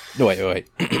actually..." No, wait.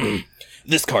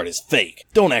 "This card is fake,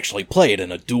 don't actually play it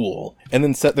in a duel," and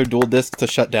then set their duel disc to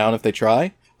shut down if they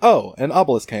try? Oh, and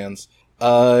obelisk hands.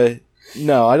 No,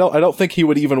 I don't think he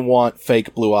would even want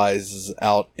fake Blue Eyes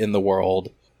out in the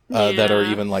world. That are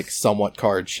even somewhat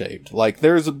card shaped.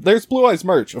 There's Blue Eyes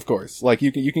merch, of course.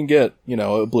 You can get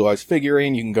a Blue Eyes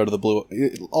figurine. You can go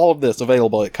to all of this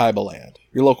available at Kaiba Land,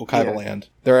 your local Kaiba Land.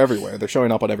 They're everywhere. They're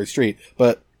showing up on every street.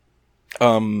 But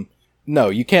no,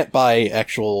 you can't buy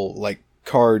actual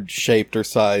card shaped or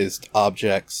sized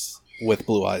objects with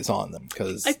Blue Eyes on them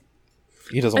because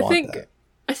he doesn't want that.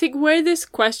 I think where this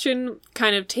question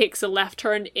kind of takes a left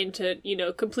turn into,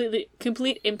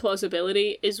 complete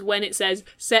implausibility is when it says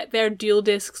set their dual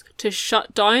discs to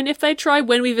shut down if they try,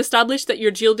 when we've established that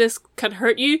your dual disc can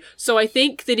hurt you. So I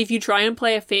think that if you try and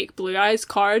play a fake Blue Eyes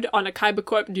card on a Kaiba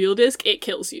Corp dual disc, it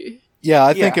kills you. Yeah,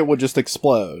 I think it would just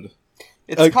explode.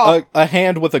 It's called a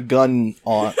hand with a gun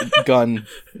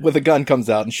comes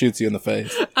out and shoots you in the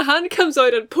face. A hand comes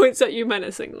out and points at you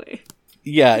menacingly.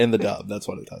 Yeah, in the dub, that's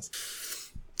what it does.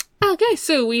 Okay,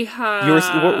 so we have...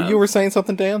 You were saying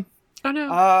something, Dan? Oh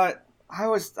no. I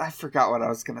forgot what I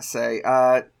was gonna say.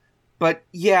 But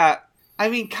yeah, I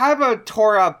mean, Kaiba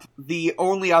tore up the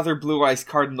only other Blue Eyes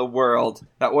card in the world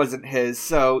that wasn't his.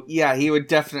 So yeah, he would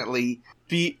definitely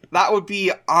that would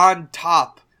be on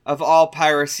top of all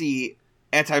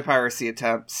anti-piracy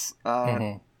attempts.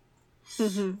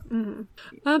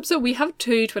 So we have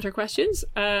 2 Twitter questions.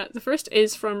 The first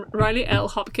is from Riley L.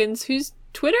 Hopkins, whose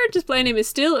Twitter display name is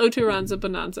still Oturanza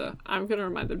Bonanza. I'm going to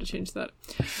remind them to change that.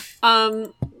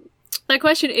 The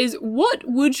question is, what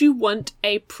would you want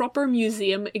a proper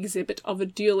museum exhibit of a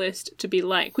duelist to be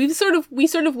like? We sort of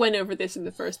went over this in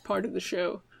the first part of the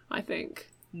show, I think.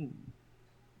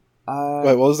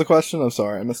 Wait, what was the question? I'm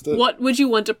sorry, I missed it. What would you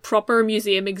want a proper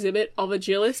museum exhibit of a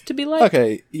duelist to be like?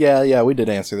 Okay, yeah, we did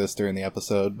answer this during the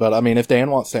episode, but I mean, if Dan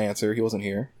wants to answer, he wasn't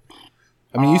here.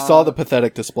 I mean, you saw the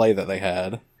pathetic display that they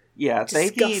had. Yeah,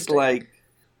 Disgusting.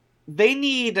 they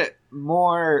need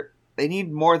more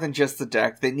than just the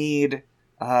deck. They need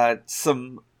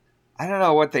some, I don't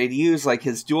know what they'd use, like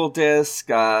his dual disc.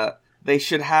 They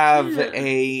should have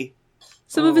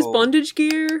some of his bondage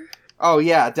gear. Oh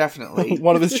yeah, definitely.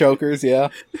 One of his chokers, yeah.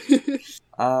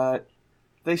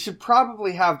 They should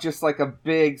probably have just like a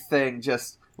big thing,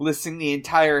 just listing the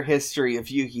entire history of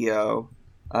Yu-Gi-Oh.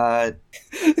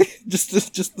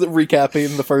 Just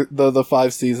recapping the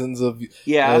 5 seasons of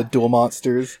Duel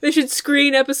Monsters. They should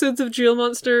screen episodes of Duel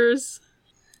Monsters.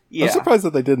 Yeah. I'm surprised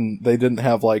that they didn't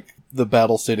have like the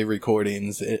Battle City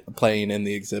recordings playing in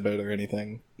the exhibit or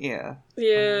anything. Yeah.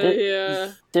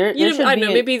 Yeah. There I don't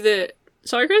know. Maybe the.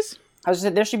 Sorry, Chris. I was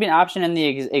saying there should be an option in the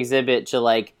exhibit to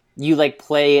like you like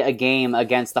play a game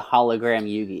against the hologram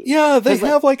Yugi. Yeah, they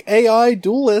have like AI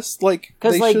duelists. Like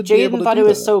because like Jaden thought it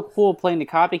was so cool playing the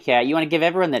copycat. You want to give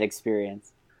everyone that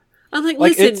experience. I'm like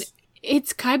listen,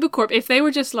 it's Kaiba Corp. If they were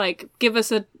just like give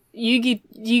us a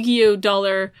Yu-Gi-Oh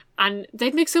dollar, and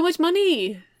they'd make so much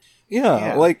money.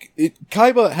 Yeah, like,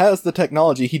 Kaiba has the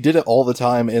technology. He did it all the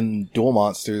time in Duel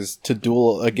Monsters to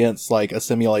duel against, like, a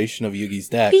simulation of Yugi's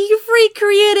deck. He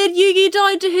recreated Yugi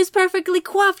down to his perfectly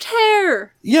coiffed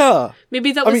hair! Yeah!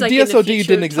 Maybe that was, DSOD in the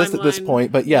didn't exist at this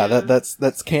point, but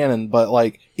that's canon. But,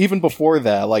 like, even before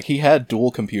that, like, he had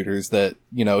dual computers that,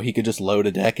 he could just load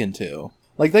a deck into.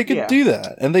 Like, they could do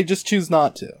that, and they just choose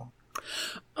not to.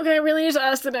 Okay, I really need to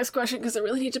ask the next question because I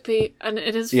really need to pee, and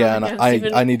it is. Yeah, and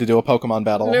I need to do a Pokemon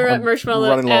battle. Marshmallow,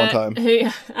 running low on time. Who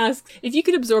asks if you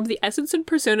could absorb the essence and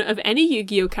persona of any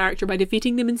Yu-Gi-Oh character by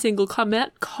defeating them in single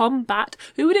combat,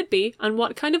 who would it be, and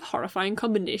what kind of horrifying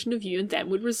combination of you and them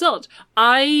would result?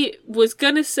 I was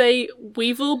gonna say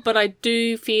Weevil, but I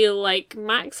do feel like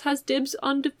Max has dibs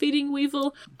on defeating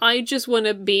Weevil. I just want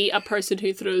to be a person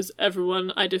who throws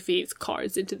everyone I defeat's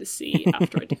cards into the sea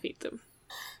after I defeat them.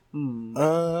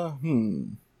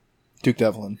 Duke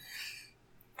Devlin.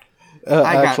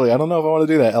 Actually, I don't know if I want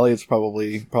to do that. Elliot's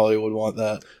probably would want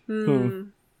that.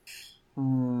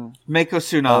 Mako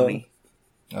Tsunami.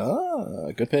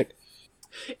 Good pick.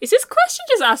 Is this question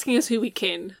just asking us who we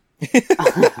kin?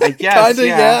 I guess. Kinda,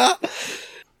 yeah.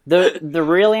 The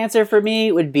real answer for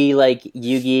me would be like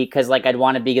Yugi, because like I'd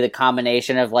want to be the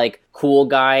combination of like cool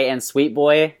guy and sweet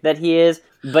boy that he is.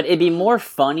 But it'd be more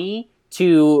funny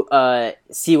to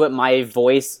see what my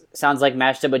voice sounds like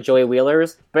mashed up with Joey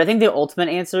Wheeler's. But I think the ultimate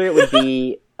answer would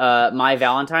be my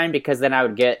Valentine, because then I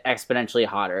would get exponentially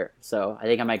hotter. So I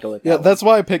think I might go with that. Yeah, that's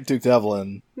why I picked Duke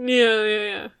Devlin.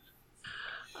 Yeah.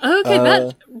 Okay,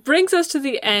 that brings us to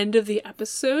the end of the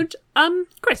episode.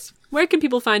 Chris, where can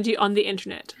people find you on the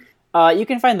internet? You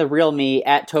can find the real me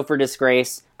at Topher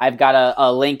Disgrace. I've got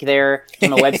a link there to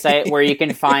my website where you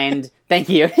can find, thank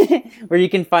you, where you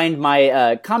can find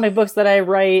my comic books that I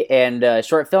write and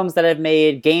short films that I've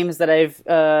made, games that I've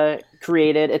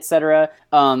created, etc.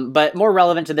 But more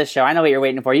relevant to this show, I know what you're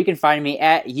waiting for. You can find me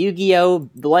at Yu-Gi-Oh!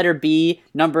 Letter B,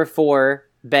 number 4,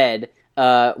 bed,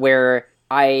 where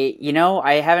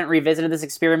I haven't revisited this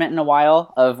experiment in a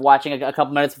while of watching a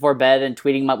couple minutes before bed and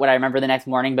tweeting what I remember the next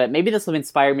morning, but maybe this will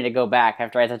inspire me to go back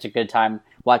after I had such a good time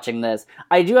watching this.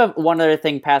 I do have one other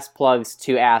thing past plugs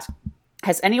to ask.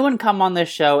 Has anyone come on this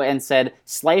show and said,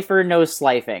 Slifer no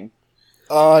slifing?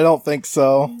 I don't think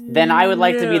so. Then I would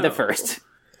like to be the first.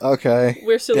 Okay.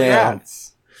 We're still Damn.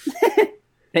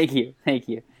 Thank you.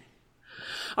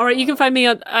 All right, you can find me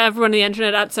on everyone on the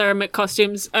internet at Sarah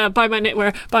McCostumes. Buy my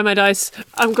knitwear, buy my dice.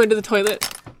 I'm going to the toilet.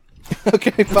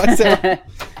 Okay, bye, Sarah.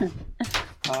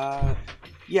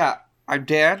 Yeah, I'm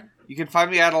Dan. You can find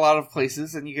me at a lot of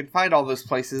places, and you can find all those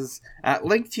places at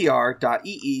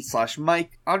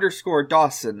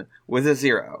linktr.ee/Mike_Dawson with a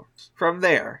 0. From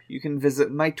there, you can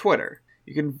visit my Twitter.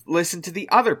 You can listen to the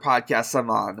other podcasts I'm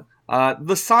on.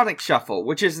 The Sonic Shuffle,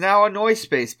 which is now a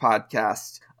Noise-based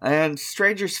podcast, and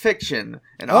Strangers Fiction,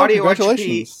 an audio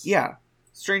entropy. Yeah,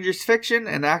 Strangers Fiction,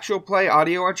 an actual play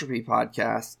audio entropy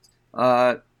podcast.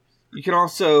 You can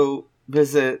also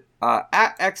visit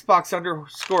at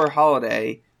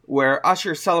Xbox_Holiday, where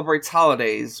Usher celebrates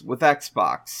holidays with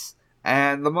Xbox.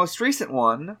 And the most recent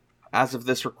one, as of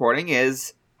this recording,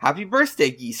 is Happy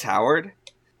Birthday, Geese Howard.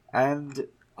 And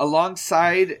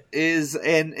alongside is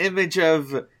an image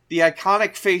of the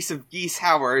iconic face of Geese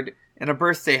Howard in a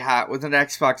birthday hat with an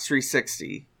Xbox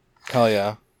 360. Hell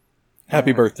yeah.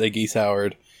 Happy birthday, Geese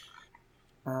Howard.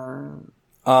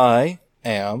 I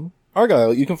am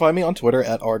Argyle. You can find me on Twitter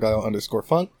at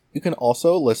Argyle_funk. You can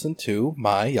also listen to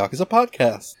my Yakuza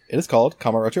podcast. It is called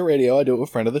Kamarocho Radio. I do it with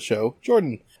a friend of the show,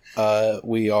 Jordan.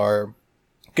 We are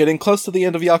getting close to the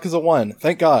end of Yakuza 1.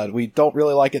 Thank God. We don't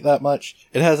really like it that much.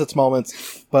 It has its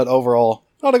moments, but overall,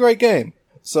 not a great game.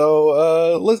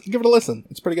 So, give it a listen.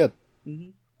 It's pretty good. Mm-hmm.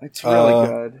 It's really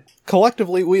good.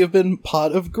 Collectively, we have been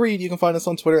Pod of Greed. You can find us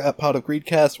on Twitter at Pod of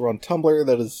Greedcast. We're on Tumblr.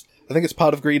 That is, I think it's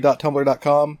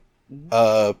podofgreed.tumblr.com.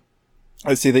 Mm-hmm.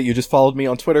 I see that you just followed me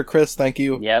on Twitter, Chris. Thank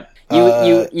you. Yep.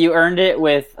 You earned it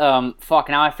with now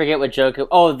I forget what joke.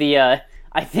 I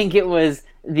think it was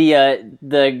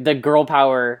the girl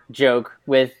power joke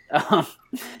with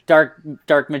dark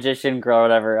magician girl or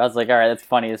whatever. I was like, all right, that's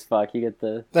funny as fuck. You get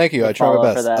the Thank you. I try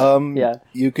my best. Yeah.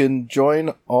 You can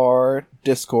join our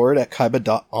Discord at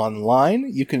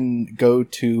kaiba.online. You can go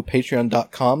to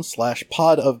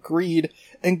patreon.com/podofgreed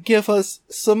and give us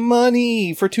some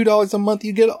money. For $2 a month,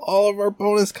 you get all of our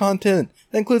bonus content.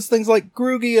 That includes things like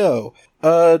Grugio,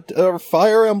 our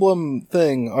Fire Emblem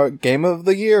thing, our Game of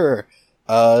the Year.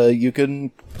 You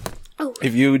can,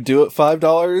 if you do it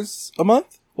 $5 a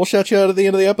month, we'll shout you out at the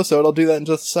end of the episode. I'll do that in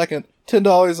just a second.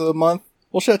 $10 a month,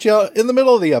 we'll shout you out in the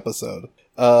middle of the episode.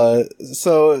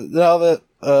 So now that,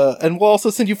 and we'll also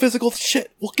send you physical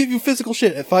shit. We'll give you physical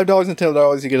shit. At $5 and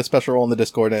 $10, you get a special role in the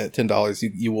Discord, and at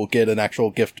 $10, you will get an actual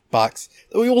gift box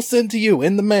that we will send to you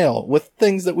in the mail with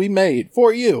things that we made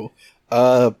for you.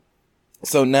 So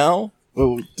now,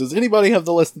 does anybody have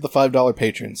the list of the $5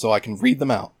 patrons so I can read them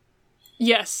out?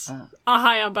 Yes.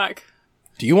 Hi, I'm back.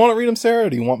 Do you want to read them, Sarah, or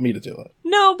do you want me to do it?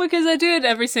 No, because I do it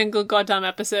every single goddamn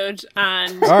episode,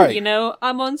 and, right.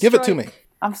 I'm on strike. Give it to me.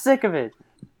 I'm sick of it.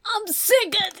 I'm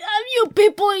sick of you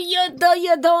people, you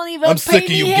don't even I'm sick of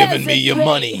you giving me your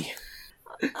money.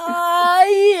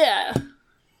 Yeah.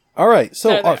 Alright,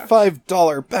 so our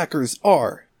 $5 backers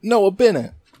are Noah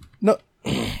Bennett,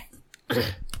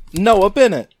 Noah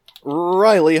Bennett,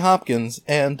 Riley Hopkins,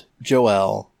 and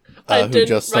Joelle, who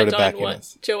just started backing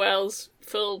us. Joelle's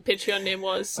full Patreon name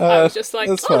was. I was just like,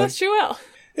 that's Joelle.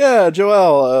 Yeah,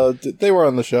 Joelle, they were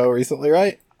on the show recently,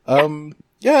 right?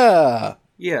 Yeah.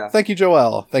 Yeah. Thank you,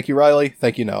 Joelle. Thank you, Riley.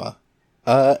 Thank you, Noah.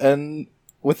 And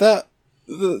with that,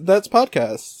 that's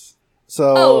podcasts.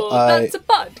 So that's a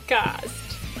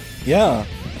podcast. Yeah.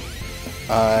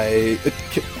 I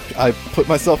put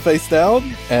myself face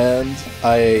down, and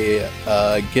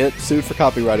I get sued for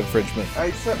copyright infringement.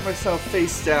 I set myself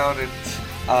face down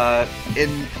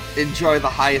and enjoy the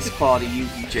highest quality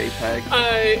Yugi JPEG.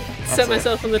 I set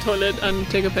myself on the toilet and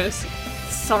take a piss.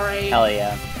 Sorry. Hell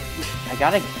yeah. I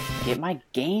gotta get my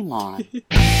game on.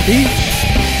 Peace.